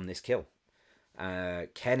it from this kill.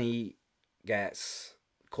 Kenny gets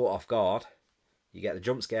caught off guard. You get the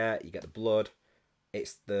jump scare, you get the blood.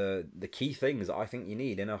 It's the key things that I think you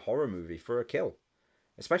need in a horror movie for a kill,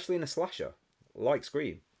 especially in a slasher like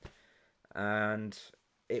Scream. And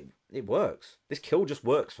it works. This kill just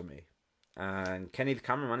works for me. And Kenny the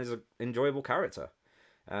cameraman is an enjoyable character.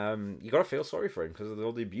 You gotta feel sorry for him because of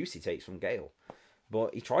all the abuse he takes from Gale.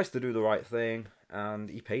 But he tries to do the right thing, and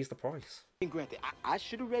he pays the price. Granted, I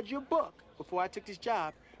should have read your book before I took this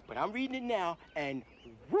job, but I'm reading it now, and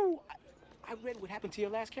woo, I read what happened to your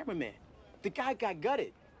last cameraman. The guy got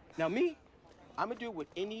gutted. Now me, I'm gonna do what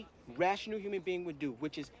any rational human being would do,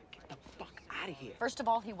 which is get the fuck out of here. First of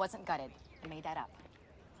all, he wasn't gutted. You made that up.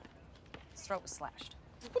 His throat was slashed.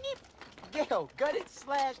 What do you... Yo, gutted,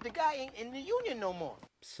 slashed, the guy ain't in the union no more.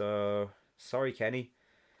 So, sorry Kenny.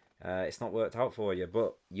 It's not worked out for you,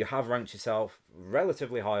 but you have ranked yourself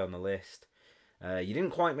relatively high on the list. You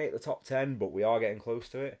didn't quite make the top 10, but we are getting close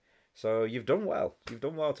to it. So you've done well. You've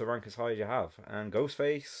done well to rank as high as you have. And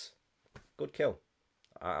Ghostface, good kill.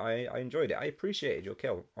 I enjoyed it. I appreciated your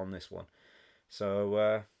kill on this one.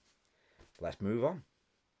 So let's move on.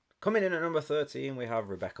 Coming in at number 13, we have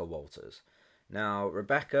Rebecca Walters. Now,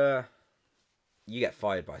 Rebecca you get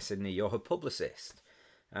fired by Sydney. You're her publicist.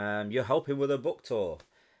 You're helping with her book tour.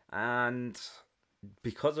 And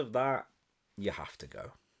because of that, you have to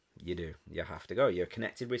go. You do. You have to go. You're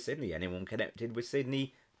connected with Sydney. Anyone connected with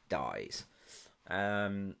Sydney dies.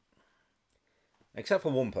 Except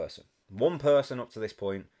for one person. One person up to this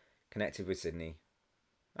point connected with Sydney.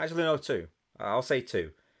 Actually, no, two. I'll say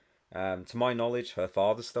two. To my knowledge, her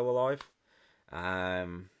father's still alive.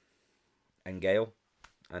 And Gail.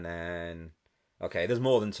 And then... Okay, there's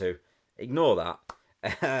more than two. Ignore that.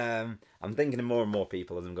 I'm thinking of more and more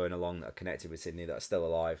people as I'm going along that are connected with Sydney that are still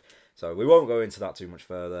alive. So we won't go into that too much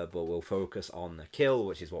further, but we'll focus on the kill,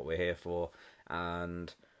 which is what we're here for.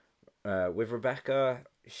 And with Rebecca,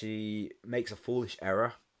 she makes a foolish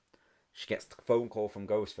error. She gets the phone call from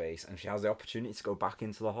Ghostface, and she has the opportunity to go back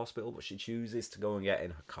into the hospital, but she chooses to go and get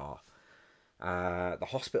in her car. The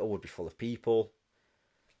hospital would be full of people.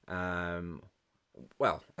 Well,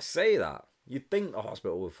 I say that. You'd think the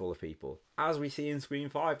hospital was full of people. As we see in Scream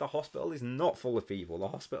 5, the hospital is not full of people. The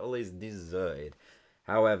hospital is deserted.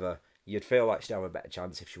 However, you'd feel like she'd have a better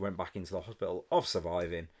chance if she went back into the hospital of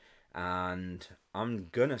surviving. And I'm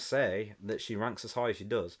gonna say that she ranks as high as she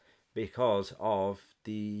does because of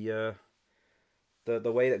the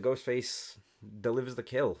way that Ghostface delivers the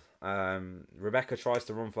kill. Rebecca tries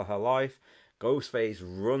to run for her life. Ghostface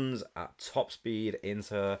runs at top speed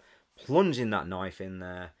into her, plunging that knife in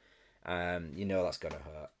there. You know that's gonna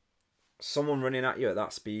hurt. Someone running at you at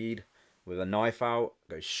that speed with a knife out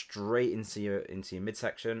goes straight into your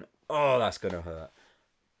midsection. Oh, that's gonna hurt.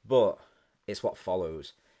 But it's what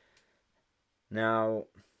follows. Now,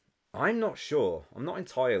 I'm not sure. I'm not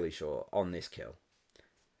entirely sure on this kill.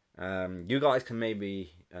 You guys can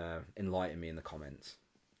maybe enlighten me in the comments.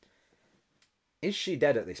 Is she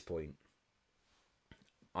dead at this point?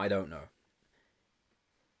 I don't know.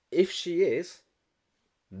 If she is,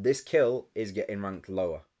 this kill is getting ranked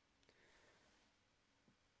lower.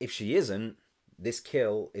 If she isn't, this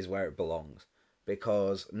kill is where it belongs.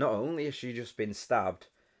 Because not only has she just been stabbed,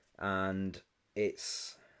 and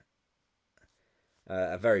it's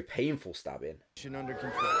a very painful stabbing. Under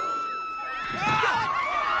control.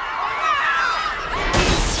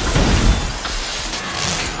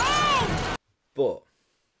 But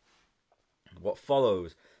what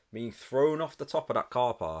follows, being thrown off the top of that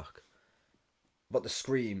car park, but the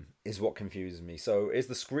scream is what confuses me. So is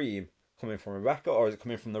the scream coming from Rebecca or is it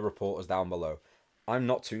coming from the reporters down below? I'm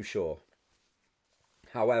not too sure.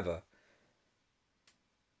 However,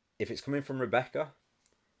 if it's coming from Rebecca,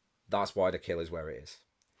 that's why the kill is where it is.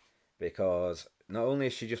 Because not only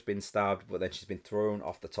has she just been stabbed, but then she's been thrown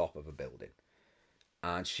off the top of a building.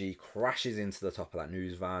 And she crashes into the top of that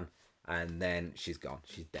news van, and then she's gone.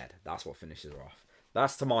 She's dead. That's what finishes her off.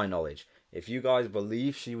 That's to my knowledge. If you guys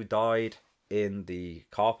believe she died in the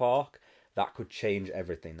car park, that could change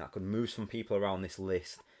everything. That could move some people around this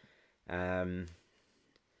list. It'll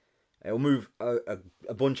move a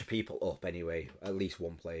bunch of people up anyway, at least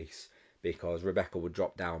one place, because Rebecca would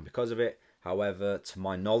drop down because of it. However, to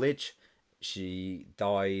my knowledge, she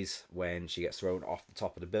dies when she gets thrown off the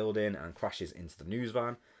top of the building and crashes into the news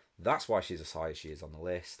van. That's why she's as high as she is on the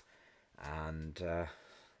list. And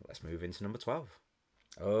let's move into number 12.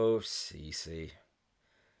 Oh, Cece.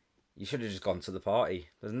 You should have just gone to the party.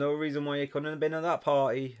 There's no reason why you couldn't have been at that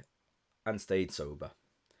party and stayed sober.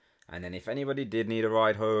 And then if anybody did need a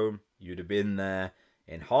ride home, you'd have been there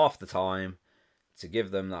in half the time to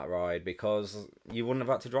give them that ride because you wouldn't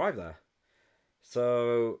have had to drive there.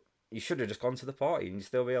 So you should have just gone to the party and you'd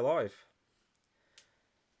still be alive.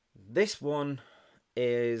 This one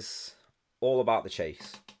is all about the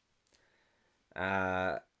chase.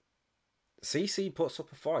 Cece puts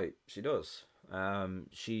up a fight. She does.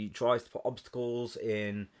 She tries to put obstacles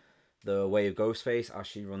in the way of Ghostface as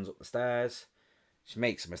she runs up the stairs. She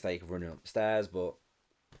makes a mistake of running up the stairs, but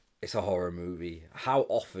it's a horror movie. How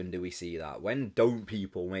often do we see that? When don't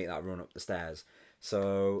people make that run up the stairs?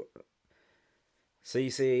 So,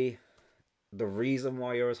 Cece, the reason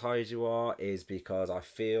why you're as high as you are is because I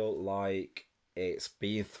feel like it's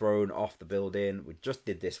being thrown off the building. We just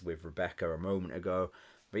did this with Rebecca a moment ago.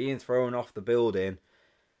 Being thrown off the building,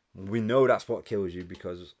 we know that's what kills you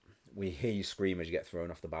because we hear you scream as you get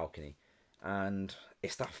thrown off the balcony. And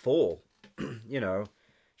it's that fall. You know,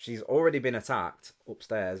 she's already been attacked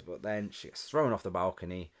upstairs, but then she gets thrown off the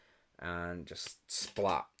balcony and just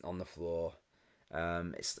splat on the floor.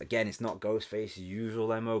 It's not Ghostface's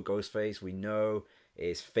usual MO. Ghostface, we know,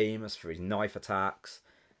 is famous for his knife attacks.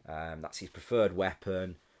 That's his preferred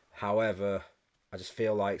weapon. However, I just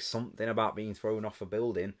feel like something about being thrown off a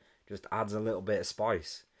building just adds a little bit of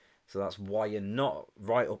spice. So that's why you're not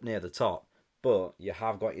right up near the top. but you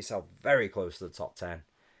have got yourself very close to the top 10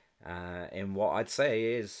 in what I'd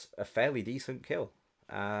say is a fairly decent kill.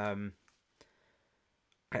 I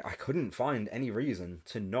couldn't find any reason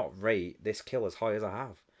to not rate this kill as high as I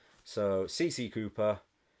have. So, CC Cooper,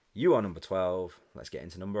 you are number 12. Let's get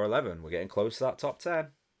into number 11. We're getting close to that top 10.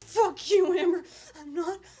 Fuck you, Amber. I'm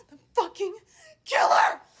not the fucking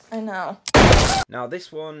killer. I know. Now,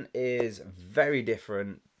 this one is very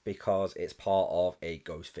different because it's part of a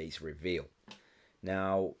Ghostface reveal.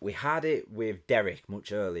 Now, we had it with Derek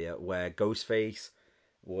much earlier, where Ghostface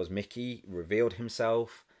was Mickey, revealed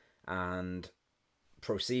himself, and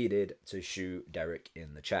proceeded to shoot Derek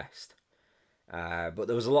in the chest. But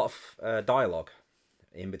there was a lot of dialogue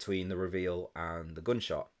in between the reveal and the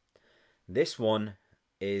gunshot. This one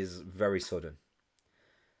is very sudden.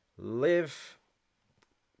 Liv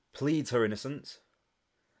pleads her innocence,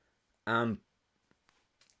 and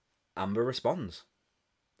Amber responds.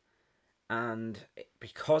 And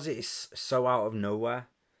because it's so out of nowhere,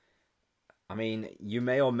 I mean, you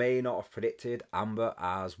may or may not have predicted Amber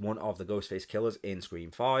as one of the Ghostface killers in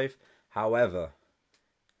Scream 5. However,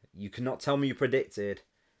 you cannot tell me you predicted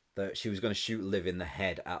that she was going to shoot Liv in the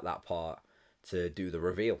head at that part to do the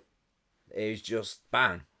reveal. It was just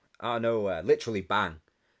bang, out of nowhere. Literally bang.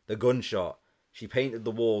 The gunshot. She painted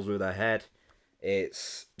the walls with her head.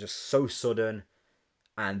 It's just so sudden,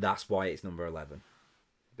 and that's why it's number 11.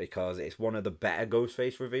 Because it's one of the better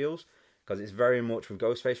Ghostface reveals. Because it's very much with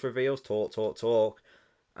Ghostface reveals, talk,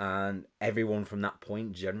 and everyone from that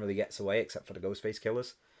point generally gets away except for the Ghostface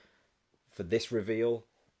killers. For this reveal,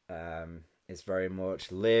 it's very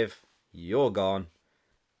much Liv, you're gone,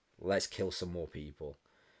 let's kill some more people.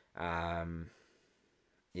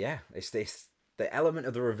 Yeah, it's this. The element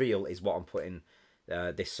of the reveal is what I'm putting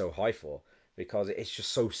this so high for, because it's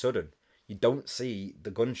just so sudden. You don't see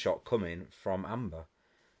the gunshot coming from Amber.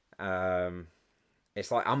 It's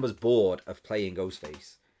like Amber's bored of playing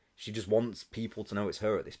Ghostface. She just wants people to know it's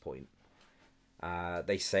her at this point.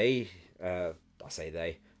 They say, I'll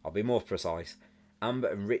be more precise. Amber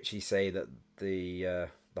and Richie say that the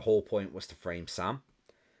whole point was to frame Sam,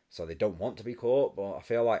 so they don't want to be caught. But I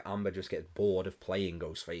feel like Amber just gets bored of playing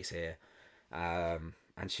Ghostface here,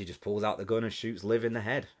 and she just pulls out the gun and shoots Liv in the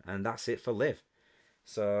head, and that's it for Liv.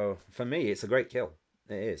 So for me, it's a great kill.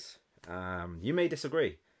 It is. You may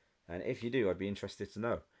disagree, and if you do, I'd be interested to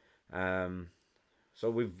know.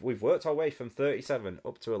 So we've worked our way from 37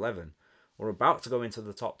 up to 11. We're about to go into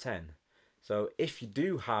the top 10. So if you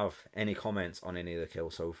do have any comments on any of the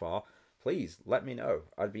kills so far, please let me know.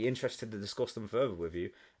 I'd be interested to discuss them further with you,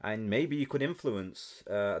 and maybe you could influence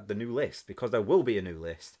the new list, because there will be a new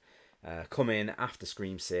list coming after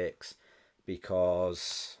Scream 6,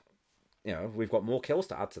 because we've got more kills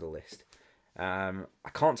to add to the list. I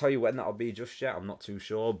can't tell you when that'll be just yet. I'm not too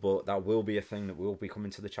sure, but that will be a thing that will be coming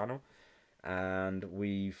to the channel. And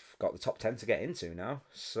we've got the top 10 to get into now,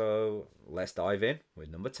 so let's dive in with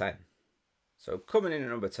number 10. So coming in at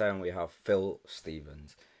number 10, we have Phil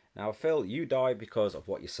Stevens. Now, Phil, you died because of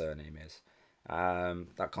what your surname is.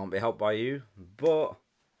 That can't be helped by you, but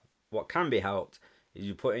what can be helped is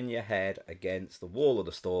you putting your head against the wall of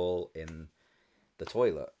the stall in the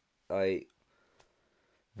toilet.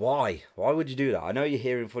 Why? Why would you do that? I know you're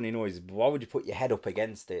hearing funny noises, but why would you put your head up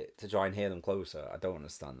against it to try and hear them closer? I don't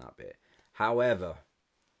understand that bit. However,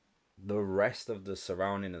 the rest of the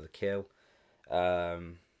surrounding of the kill,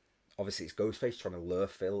 obviously it's Ghostface trying to lure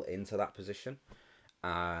Phil into that position.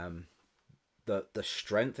 The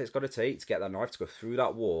strength it's got to take to get that knife to go through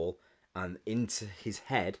that wall and into his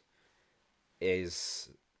head is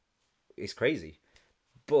crazy.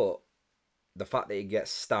 But the fact that he gets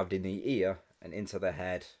stabbed in the ear and into the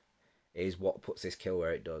head is what puts this kill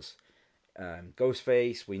where it does.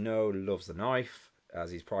 Ghostface, we know, loves the knife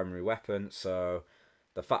as his primary weapon, so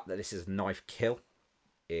the fact that this is a knife kill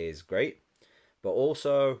is great. But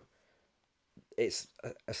also, it's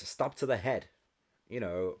a stab to the head.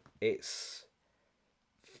 It's,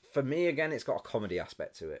 for me, again, it's got a comedy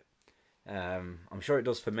aspect to it. I'm sure it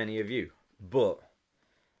does for many of you, but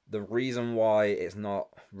the reason why it's not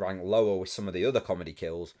ranked lower with some of the other comedy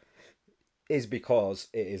kills is because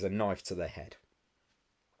it is a knife to the head.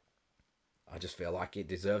 I just feel like it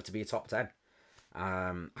deserved to be a top 10.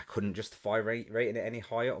 I couldn't justify rating it any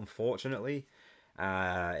higher, unfortunately.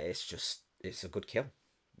 It's a good kill.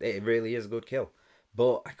 It really is a good kill.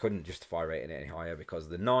 But I couldn't justify rating it any higher because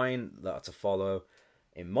the 9 that are to follow,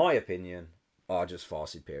 in my opinion, are just far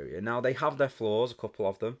superior. Now, they have their flaws, a couple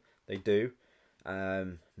of them. They do.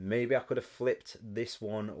 Maybe I could have flipped this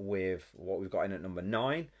one with what we've got in at number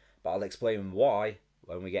 9, but I'll explain why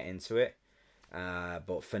when we get into it.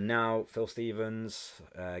 But for now, Phil Stevens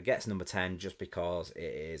gets number 10 just because it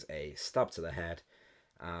is a stab to the head,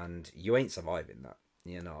 and you ain't surviving that.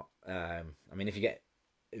 You're not. I mean, if you get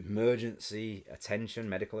emergency attention,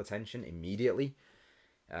 medical attention immediately,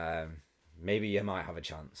 maybe you might have a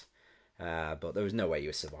chance. But there was no way you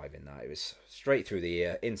were surviving that. It was straight through the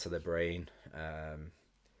ear, into the brain.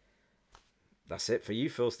 That's it for you,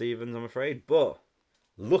 Phil Stevens, I'm afraid. But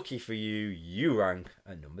lucky for you, you rank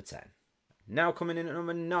at number 10. Now coming in at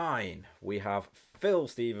number 9, we have Phil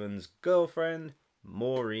Stevens' girlfriend,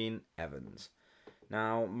 Maureen Evans.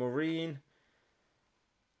 Now, Maureen,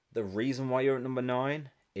 the reason why you're at number 9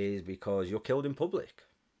 is because you're killed in public.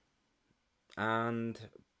 And,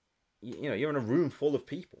 you know, you're in a room full of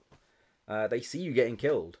people. They see you getting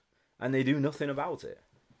killed, and they do nothing about it.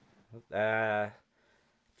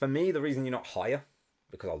 For me, the reason you're not higher,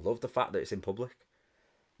 because I love the fact that it's in public,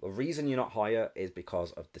 the reason you're not higher is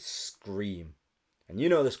because of the scream. And you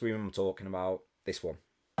know the scream I'm talking about, this one.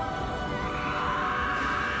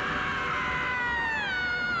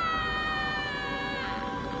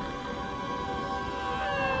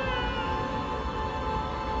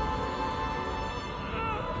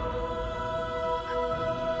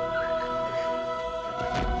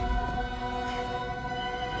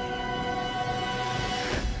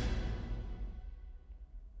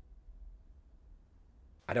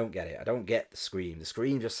 I don't get it. I don't get the scream. The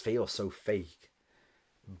scream just feels so fake.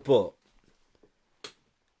 But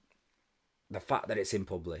the fact that it's in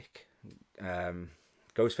public,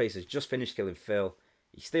 Ghostface has just finished killing Phil.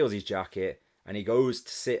 He steals his jacket and he goes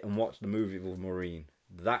to sit and watch the movie with Maureen.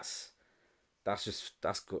 That's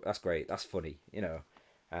great. That's funny, you know.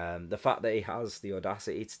 The fact that he has the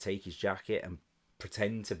audacity to take his jacket and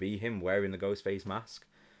pretend to be him wearing the Ghostface mask.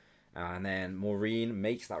 And then Maureen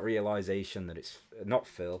makes that realization that it's not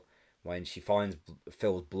Phil when she finds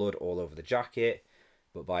Phil's blood all over the jacket.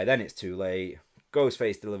 But by then it's too late.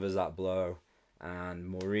 Ghostface delivers that blow. And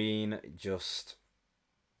Maureen just...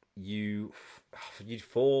 You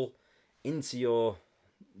fall into your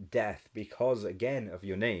death because, again, of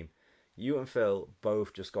your name. You and Phil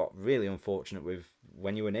both just got really unfortunate with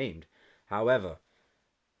when you were named. However,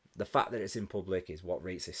 the fact that it's in public is what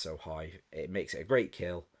rates this so high. It makes it a great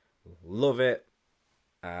kill. Love it,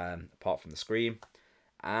 apart from the scream.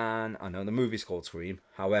 And I know the movie's called Scream,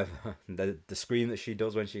 however, the scream that she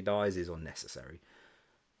does when she dies is unnecessary.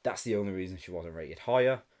 That's the only reason she wasn't rated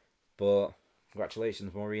higher. But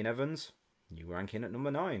congratulations, Maureen Evans, you rank in at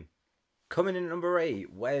number 9. Coming in at number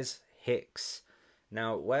 8, Wes Hicks.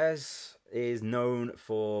 Now, Wes is known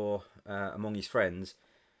for, among his friends,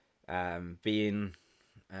 being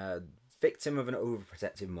a victim of an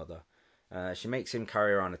overprotective mother. She makes him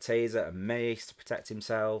carry around a taser and mace to protect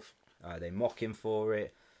himself. They mock him for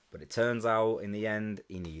it, but it turns out in the end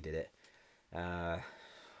he needed it.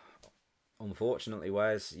 Unfortunately,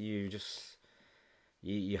 Wes, you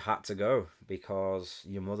had to go because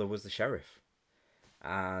your mother was the sheriff,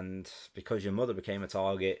 and because your mother became a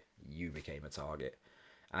target, you became a target.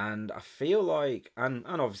 And I feel like, and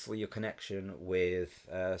obviously your connection with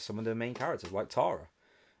some of the main characters like Tara.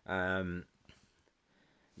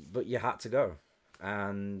 But you had to go.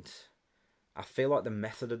 And I feel like the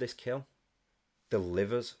method of this kill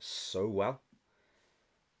delivers so well.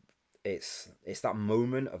 It's that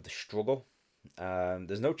moment of the struggle.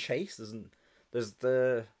 There's no chase. There's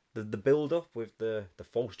the build up with the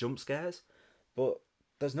false jump scares, but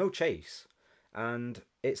there's no chase. And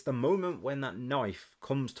it's the moment when that knife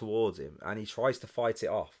comes towards him and he tries to fight it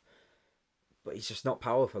off, but he's just not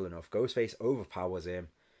powerful enough. Ghostface overpowers him,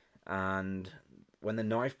 and when the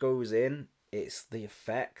knife goes in, it's the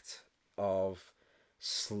effect of,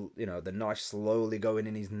 the knife slowly going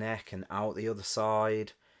in his neck and out the other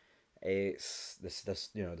side. It's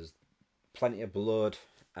there's plenty of blood.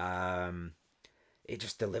 It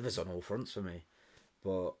just delivers on all fronts for me.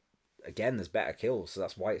 But again, there's better kills, so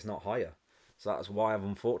that's why it's not higher. So that's why I've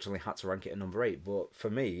unfortunately had to rank it at number 8. But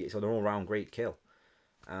for me, it's an all-round great kill,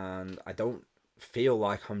 and I don't feel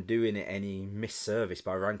like I'm doing it any misservice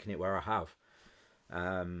by ranking it where I have.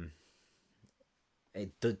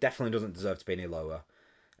 It definitely doesn't deserve to be any lower.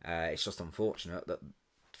 It's just unfortunate that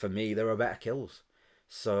for me there are better kills.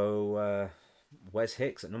 So Wes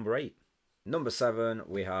Hicks at number 8. Number 7,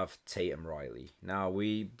 we have Tatum Riley. Now,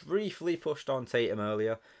 we briefly pushed on Tatum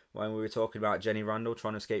earlier when we were talking about Jenny Randall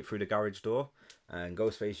trying to escape through the garage door, and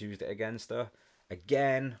Ghostface used it against her.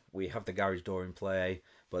 Again, we have the garage door in play,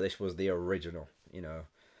 but this was the original,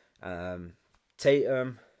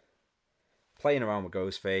 Tatum playing around with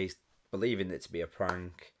Ghostface, believing it to be a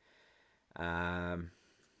prank.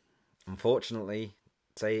 Unfortunately,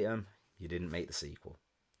 Tatum, you didn't make the sequel.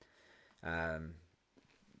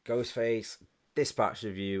 Ghostface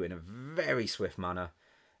dispatches you in a very swift manner.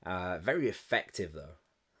 Very effective, though.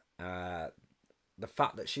 The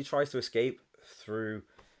fact that she tries to escape through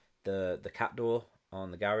the cat door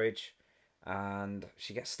on the garage, and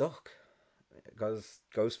she gets stuck because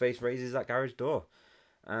Ghostface raises that garage door.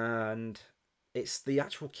 And it's the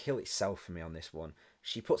actual kill itself for me on this one.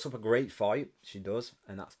 She puts up a great fight, she does,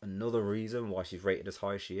 and that's another reason why she's rated as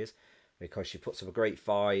high as she is, because she puts up a great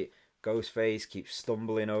fight. Ghostface keeps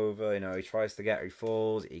stumbling over, he tries to get her, he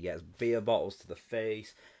falls, he gets beer bottles to the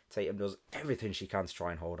face. Tatum does everything she can to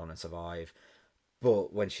try and hold on and survive.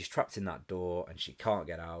 But when she's trapped in that door and she can't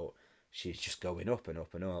get out, she's just going up and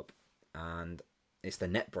up and up. And it's the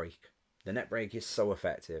net break. The net break is so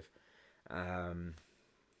effective. Her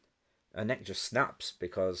neck just snaps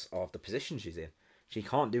because of the position she's in. She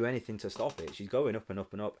can't do anything to stop it. She's going up and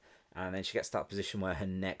up and up. And then she gets to that position where her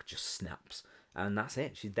neck just snaps. And that's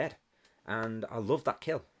it. She's dead. And I love that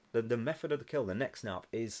kill. The method of the kill, the neck snap,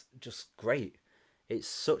 is just great. It's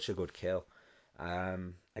such a good kill.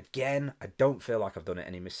 Again, I don't feel like I've done it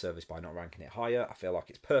any misservice by not ranking it higher. I feel like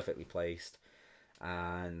it's perfectly placed.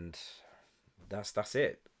 And that's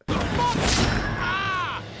it.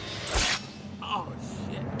 Oh,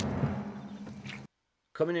 shit.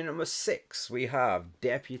 Coming in at number 6, we have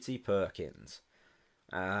Deputy Perkins.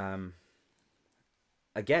 Again,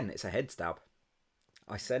 it's a head stab.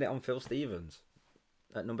 I said it on Phil Stevens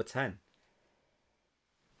at number 10.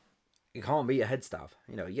 You can't beat a head stab.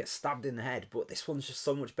 You get stabbed in the head, but this one's just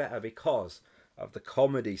so much better because of the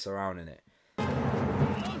comedy surrounding it.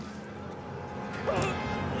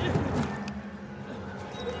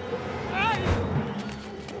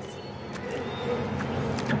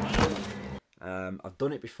 I've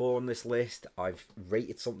done it before on this list. I've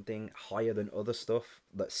rated something higher than other stuff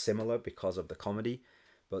that's similar because of the comedy.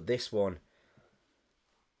 But this one,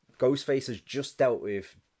 Ghostface has just dealt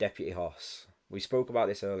with Deputy Hoss. We spoke about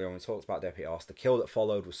this earlier when we talked about Deputy Hoss. The kill that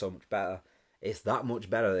followed was so much better. It's that much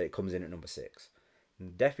better that it comes in at number 6.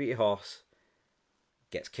 Deputy Hoss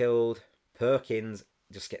gets killed. Perkins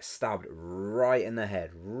just gets stabbed right in the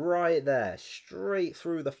head. Right there. Straight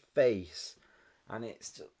through the face. And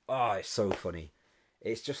it's just, it's so funny.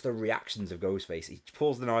 It's just the reactions of Ghostface. He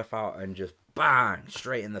pulls the knife out and just bang,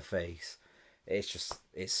 straight in the face.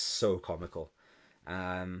 It's so comical.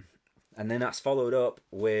 And then that's followed up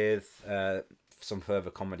with some further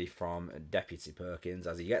comedy from Deputy Perkins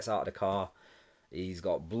as he gets out of the car. He's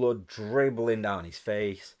got blood dribbling down his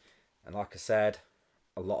face. And like I said,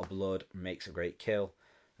 a lot of blood makes a great kill.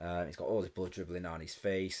 He's got all this blood dribbling down his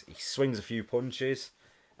face. He swings a few punches.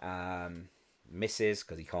 Misses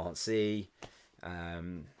because he can't see.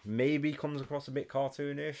 Maybe comes across a bit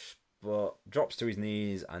cartoonish, but drops to his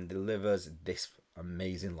knees and delivers this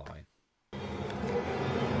amazing line.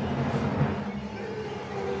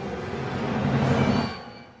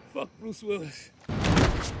 Fuck Bruce Willis.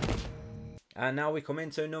 And now we come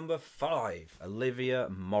into number 5, Olivia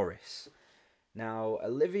Morris. Now,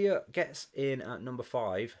 Olivia gets in at number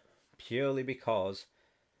 5 purely because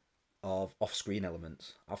of off-screen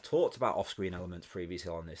elements. I've talked about off-screen elements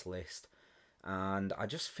previously on this list, and I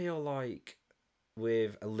just feel like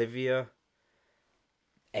with Olivia,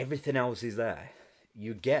 everything else is there.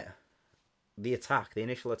 You get the attack, the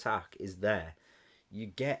initial attack is there. You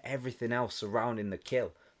get everything else surrounding the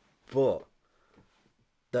kill, but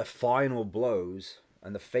the final blows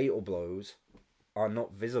and the fatal blows are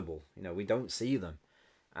not visible. We don't see them.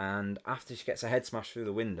 And after she gets her head smashed through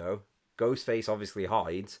the window, Ghostface obviously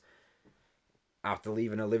hides after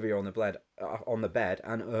leaving Olivia on the bed,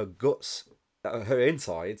 and her guts, her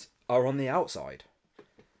insides, are on the outside.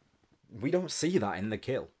 We don't see that in the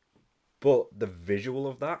kill, but the visual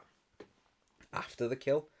of that after the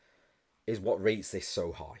kill is what rates this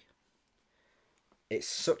so high. It's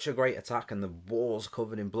such a great attack, and the wall's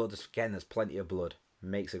covered in blood. Again, there's plenty of blood.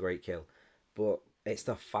 Makes a great kill. But it's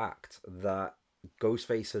the fact that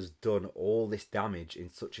Ghostface has done all this damage in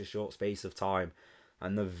such a short space of time,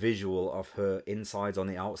 and the visual of her insides on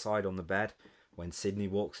the outside on the bed when Sydney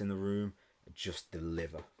walks in the room just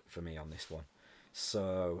deliver for me on this one.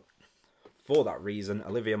 So for that reason,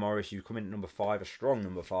 Olivia Morris, you come in at number 5, a strong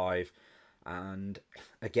number 5. And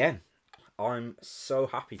again, I'm so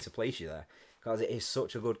happy to place you there because it is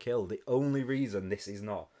such a good kill. The only reason this is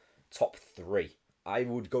not top 3, I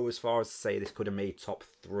would go as far as to say this could have made top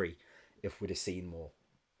 3 if we'd have seen more.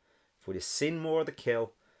 If we'd have seen more of the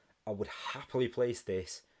kill, I would happily place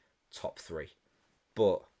this top 3.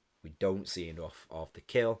 But we don't see enough of the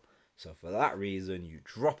kill. So for that reason, you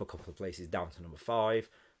drop a couple of places down to number 5,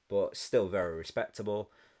 but still very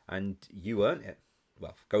respectable. And you earned it.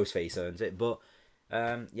 Well, Ghostface earns it, but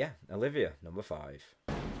Yeah, Olivia, number 5.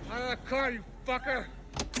 Out of the car, you fucker!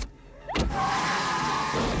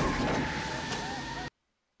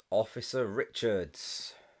 Officer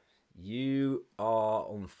Richards, you are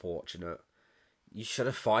unfortunate. You should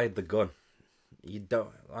have fired the gun. You don't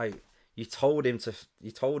like. You told him to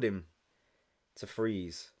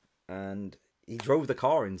freeze, and he drove the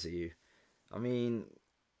car into you. I mean,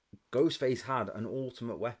 Ghostface had an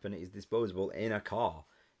ultimate weapon at his disposal in a car.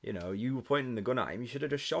 You know, you were pointing the gun at him. You should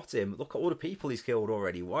have just shot him. Look at all the people he's killed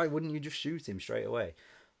already. Why wouldn't you just shoot him straight away?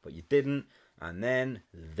 But you didn't, and then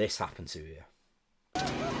this happened to you.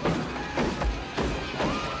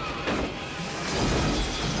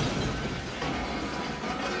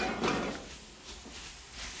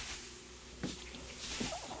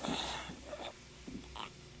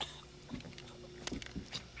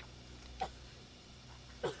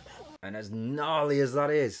 And as gnarly as that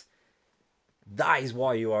is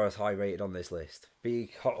why you are as high rated on this list.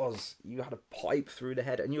 Because you had a pipe through the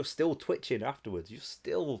head and you're still twitching afterwards. You're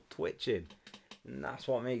still twitching. And that's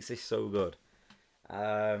what makes this so good.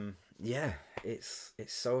 Yeah, it's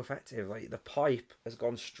so effective. Like, the pipe has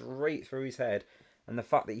gone straight through his head. And the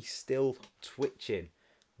fact that he's still twitching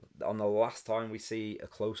on the last time we see a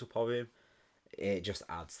close-up of him, it just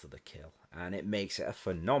adds to the kill. And it makes it a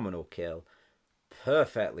phenomenal kill.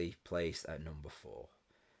 Perfectly placed at number 4.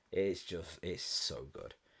 It's so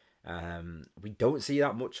good. We don't see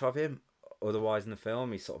that much of him otherwise in the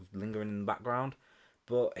film. He's sort of lingering in the background,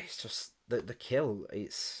 but it's just the kill.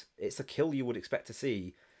 It's the kill you would expect to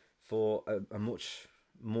see for a much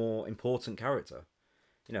more important character.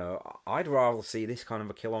 You know, I'd rather see this kind of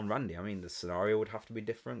a kill on Randy. I mean, the scenario would have to be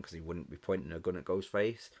different because he wouldn't be pointing a gun at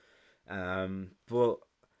Ghostface. But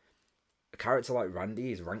a character like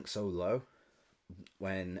Randy is ranked so low,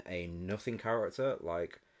 when a nothing character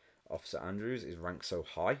like Officer Andrews is ranked so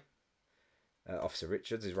high. Officer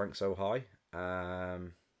Richards is ranked so high.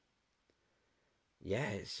 Yeah,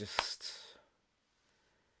 it's just,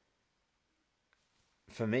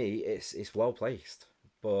 for me, it's well placed,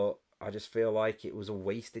 but I just feel like it was a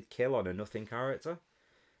wasted kill on a nothing character,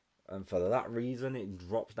 and for that reason it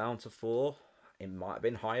drops down to 4. It might have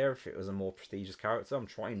been higher if it was a more prestigious character. I'm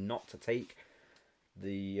trying not to take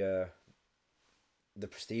the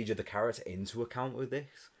prestige of the character into account with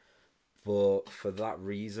this, but for that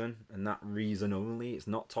reason and that reason only, it's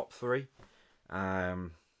not top 3.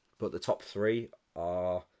 But the top 3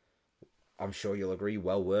 are, I'm sure you'll agree,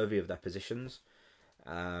 well worthy of their positions.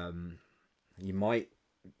 You might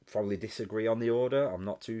probably disagree on the order, I'm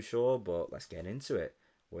not too sure, but let's get into it.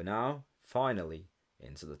 We're now finally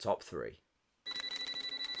into the top 3.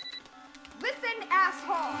 Listen,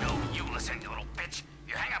 asshole! No, you listen, you little bitch.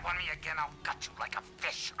 You hang up on me again, I'll gut you like a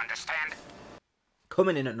fish, understand?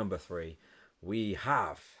 Coming in at number 3, we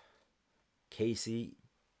have Casey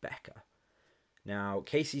Becker. Now,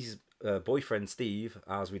 Casey's boyfriend, Steve,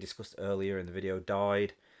 as we discussed earlier in the video,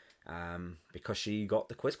 died because she got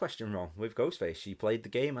the quiz question wrong with Ghostface. She played the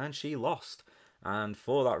game and she lost. And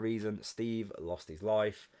for that reason, Steve lost his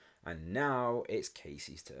life. And now it's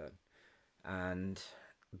Casey's turn. And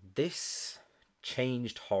this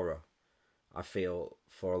changed horror, I feel,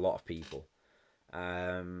 for a lot of people.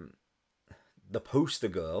 The poster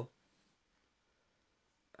girl,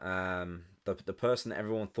 the person that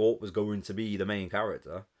everyone thought was going to be the main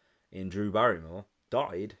character in Drew Barrymore,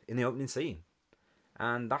 died in the opening scene.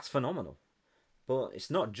 And that's phenomenal. But it's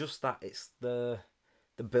not just that, it's the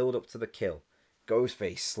build up to the kill.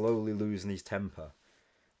 Ghostface slowly losing his temper.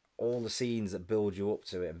 All the scenes that build you up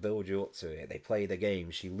to it and build you up to it. They play the game,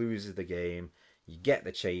 she loses the game, you get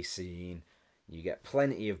the chase scene, you get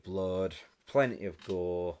plenty of blood, plenty of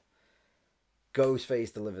gore.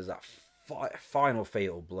 Ghostface delivers that final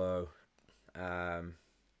fatal blow. Well,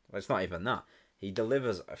 it's not even that. He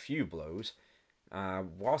delivers a few blows.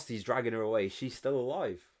 Whilst he's dragging her away, she's still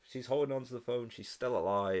alive. She's holding onto the phone, she's still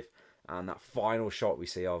alive. And that final shot we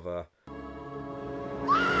see of her.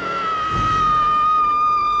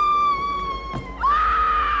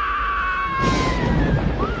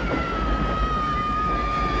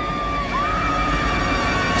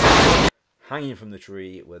 Hanging from the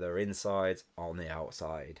tree with her insides on the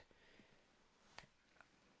outside.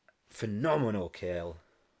 Phenomenal kill.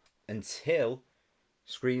 Until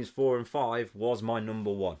Screams 4 and 5 was my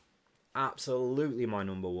number 1. Absolutely my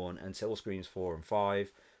number 1 until Screams 4 and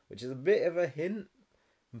 5. Which is a bit of a hint,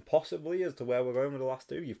 possibly, as to where we're going with the last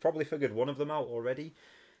 2. You've probably figured one of them out already.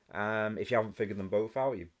 If you haven't figured them both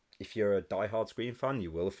out, if you're a diehard Scream fan,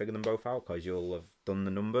 you will have figured them both out because you'll have done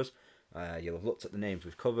the numbers. You'll have looked at the names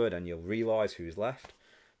we've covered and you'll realise who's left.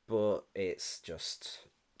 But it's just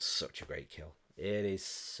such a great kill. It is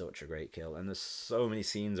such a great kill, and there's so many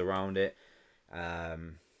scenes around it.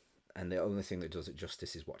 And the only thing that does it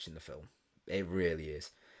justice is watching the film. It really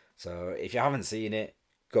is. So if you haven't seen it,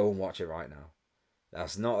 go and watch it right now.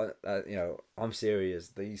 That's not, I'm serious.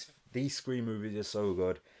 These Scream movies are so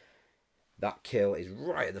good. That kill is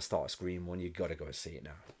right at the start of Scream 1. You got to go and see it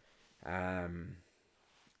now.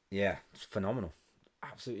 Yeah, it's phenomenal.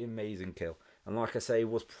 Absolutely amazing kill. And like I say, it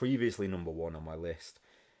was previously number 1 on my list.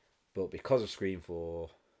 But because of Scream 4,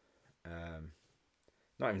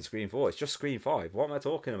 not even Scream 4, it's just Scream 5. What am I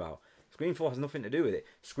talking about? Scream 4 has nothing to do with it.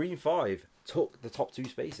 Scream 5 took the top 2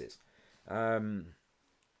 spaces.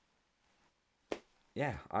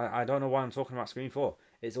 Yeah, I don't know why I'm talking about Scream 4.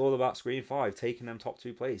 It's all about Scream 5 taking them top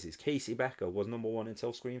 2 places. Casey Becker was number 1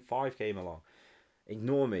 until Scream 5 came along.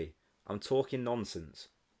 Ignore me. I'm talking nonsense,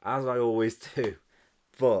 as I always do.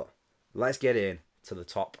 But let's get in to the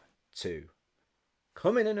top 2.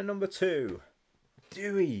 Coming in at number 2,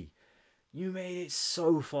 Dewey. You made it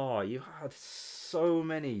so far. You had so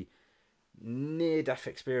many near-death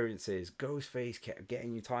experiences. Ghostface kept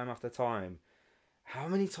getting you time after time. How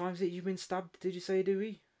many times have you been stabbed, did you say,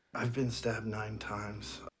 Dewey? I've been stabbed 9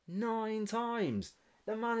 times. 9 times!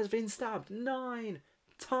 The man has been stabbed 9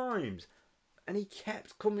 times! And he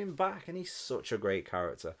kept coming back, and he's such a great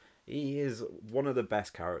character. He is one of the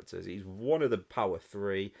best characters. He's one of the Power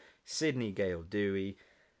 3. Sidney Gale Dewey.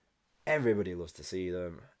 Everybody loves to see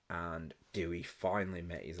them. And Dewey finally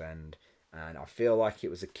met his end. And I feel like it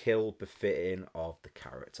was a kill befitting of the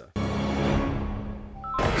character.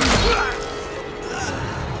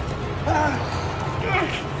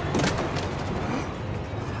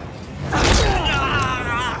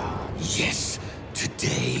 Yes,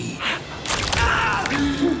 today.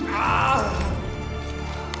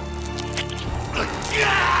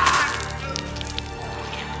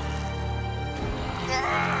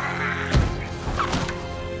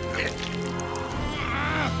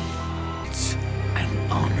 It's an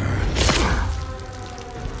honor.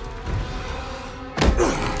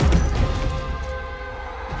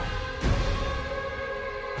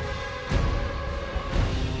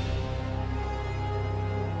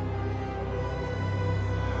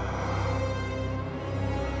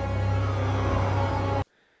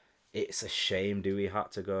 It's a shame Dewey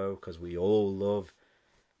had to go, because we all love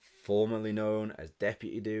formerly known as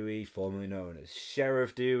Deputy Dewey, formerly known as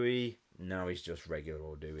Sheriff Dewey. Now he's just regular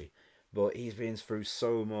old Dewey. But he's been through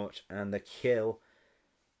so much, and the kill,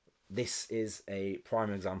 this is a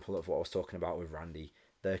prime example of what I was talking about with Randy.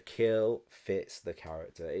 The kill fits the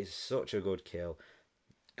character. It's such a good kill.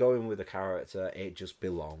 Going with the character, it just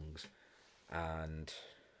belongs. And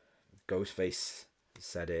Ghostface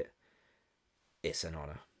said it. It's an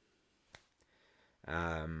honor.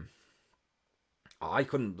 I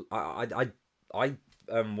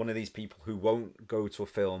am one of these people who won't go to a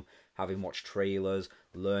film having watched trailers,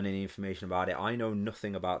 learn any information about it. I know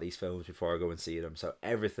nothing about these films before I go and see them, so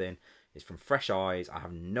everything is from fresh eyes. I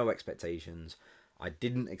have no expectations. I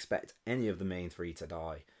didn't expect any of the main 3 to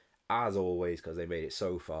die, as always, because they made it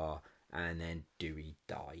so far, and then Dewey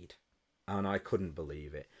died, and I couldn't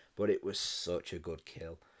believe it. But it was such a good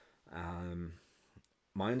kill.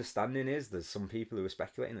 My understanding is there's some people who are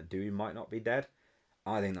speculating that Dewey might not be dead.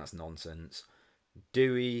 I think that's nonsense.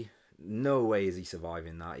 Dewey, no way is he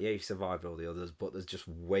surviving that. Yeah, he survived all the others, but there's just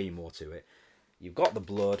way more to it. You've got the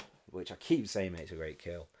blood, which I keep saying makes a great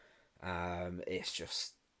kill. It's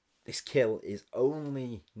just, this kill is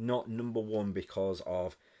only not number 1 because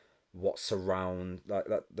of what surround, like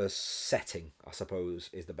the setting, I suppose,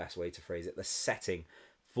 is the best way to phrase it. The setting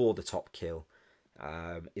for the top kill.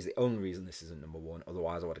 Is the only reason this isn't number 1.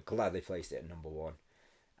 Otherwise, I would have gladly placed it at number 1.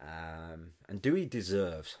 And Dewey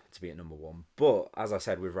deserves to be at number 1. But, as I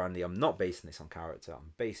said with Randy, I'm not basing this on character.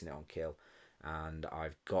 I'm basing it on kill. And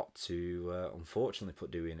I've got to, unfortunately,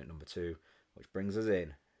 put Dewey in at number 2. Which brings us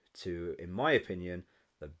in to, in my opinion,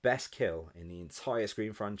 the best kill in the entire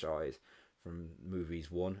Scream franchise from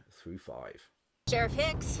movies 1 through 5. Sheriff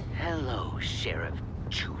Hicks. Hello, Sheriff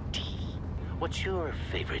Judy. What's your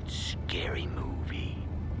favorite scary movie?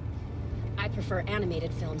 I prefer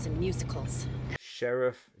animated films and musicals.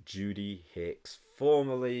 Sheriff Judy Hicks,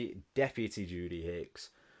 formerly Deputy Judy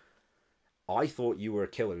Hicks. I thought you were a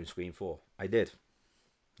killer in Scream 4. I did.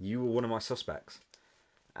 You were one of my suspects.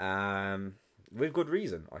 With good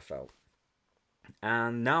reason, I felt.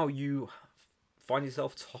 And now you find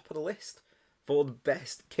yourself top of the list for the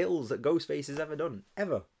best kills that Ghostface has ever done.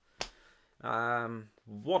 Ever.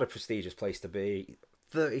 What a prestigious place to be.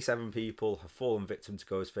 37 people have fallen victim to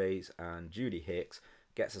Ghostface, and Judy Hicks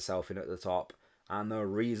gets herself in at the top. And the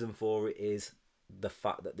reason for it is the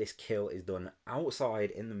fact that this kill is done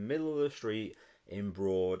outside in the middle of the street in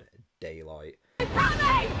broad daylight.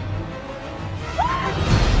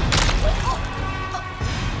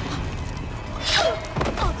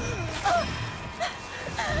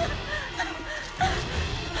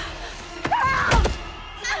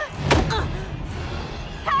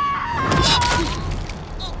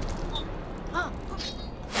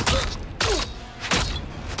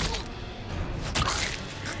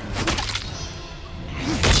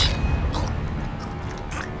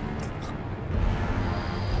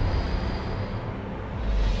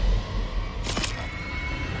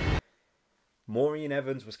 Maureen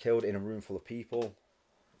Evans was killed in a room full of people.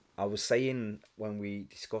 I was saying when we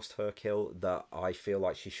discussed her kill that I feel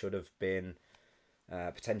like she should have been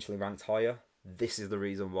potentially ranked higher. This is the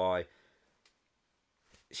reason why.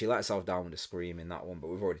 She let herself down with a scream in that one, but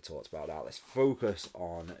we've already talked about that. Let's focus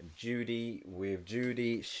on Judy. With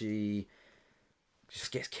Judy, she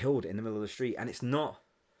just gets killed in the middle of the street, and it's not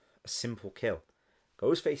a simple kill.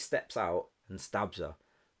 Ghostface steps out and stabs her,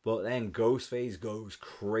 but then Ghostface goes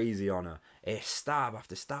crazy on her. It's stab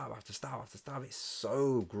after stab after stab after stab. It's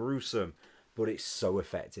so gruesome, but it's so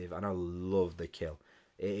effective, and I love the kill.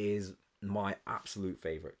 It is my absolute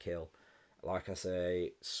favourite kill. Like I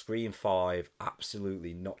say, Scream 5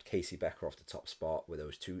 absolutely knocked Casey Becker off the top spot with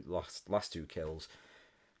those last two kills,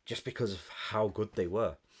 just because of how good they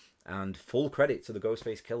were. And full credit to the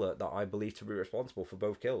Ghostface killer that I believe to be responsible for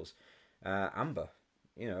both kills. Amber,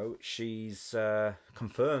 you know, she's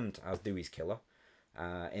confirmed as Dewey's killer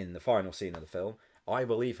in the final scene of the film. I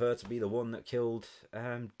believe her to be the one that killed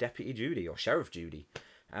Deputy Judy, or Sheriff Judy,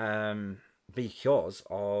 because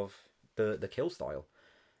of the kill style.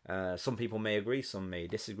 Some people may agree, some may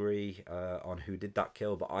disagree on who did that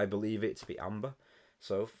kill, but I believe it to be Amber.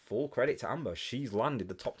 So full credit to Amber. She's landed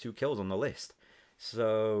the top 2 kills on the list.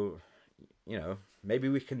 So, you know, maybe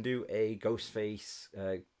we can do a Ghostface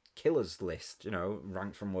killers list, you know,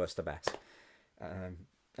 ranked from worst to best.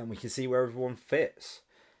 And we can see where everyone fits.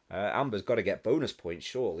 Amber's got to get bonus points,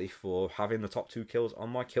 surely, for having the top 2 kills on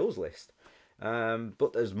my kills list.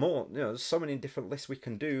 But there's more, you know, there's so many different lists we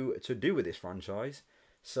can do with this franchise.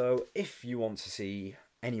 So if you want to see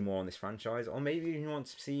any more on this franchise, or maybe you want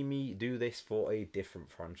to see me do this for a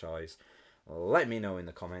different franchise, let me know in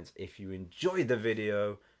the comments. If you enjoyed the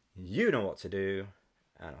video, you know what to do,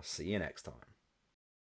 and I'll see you next time.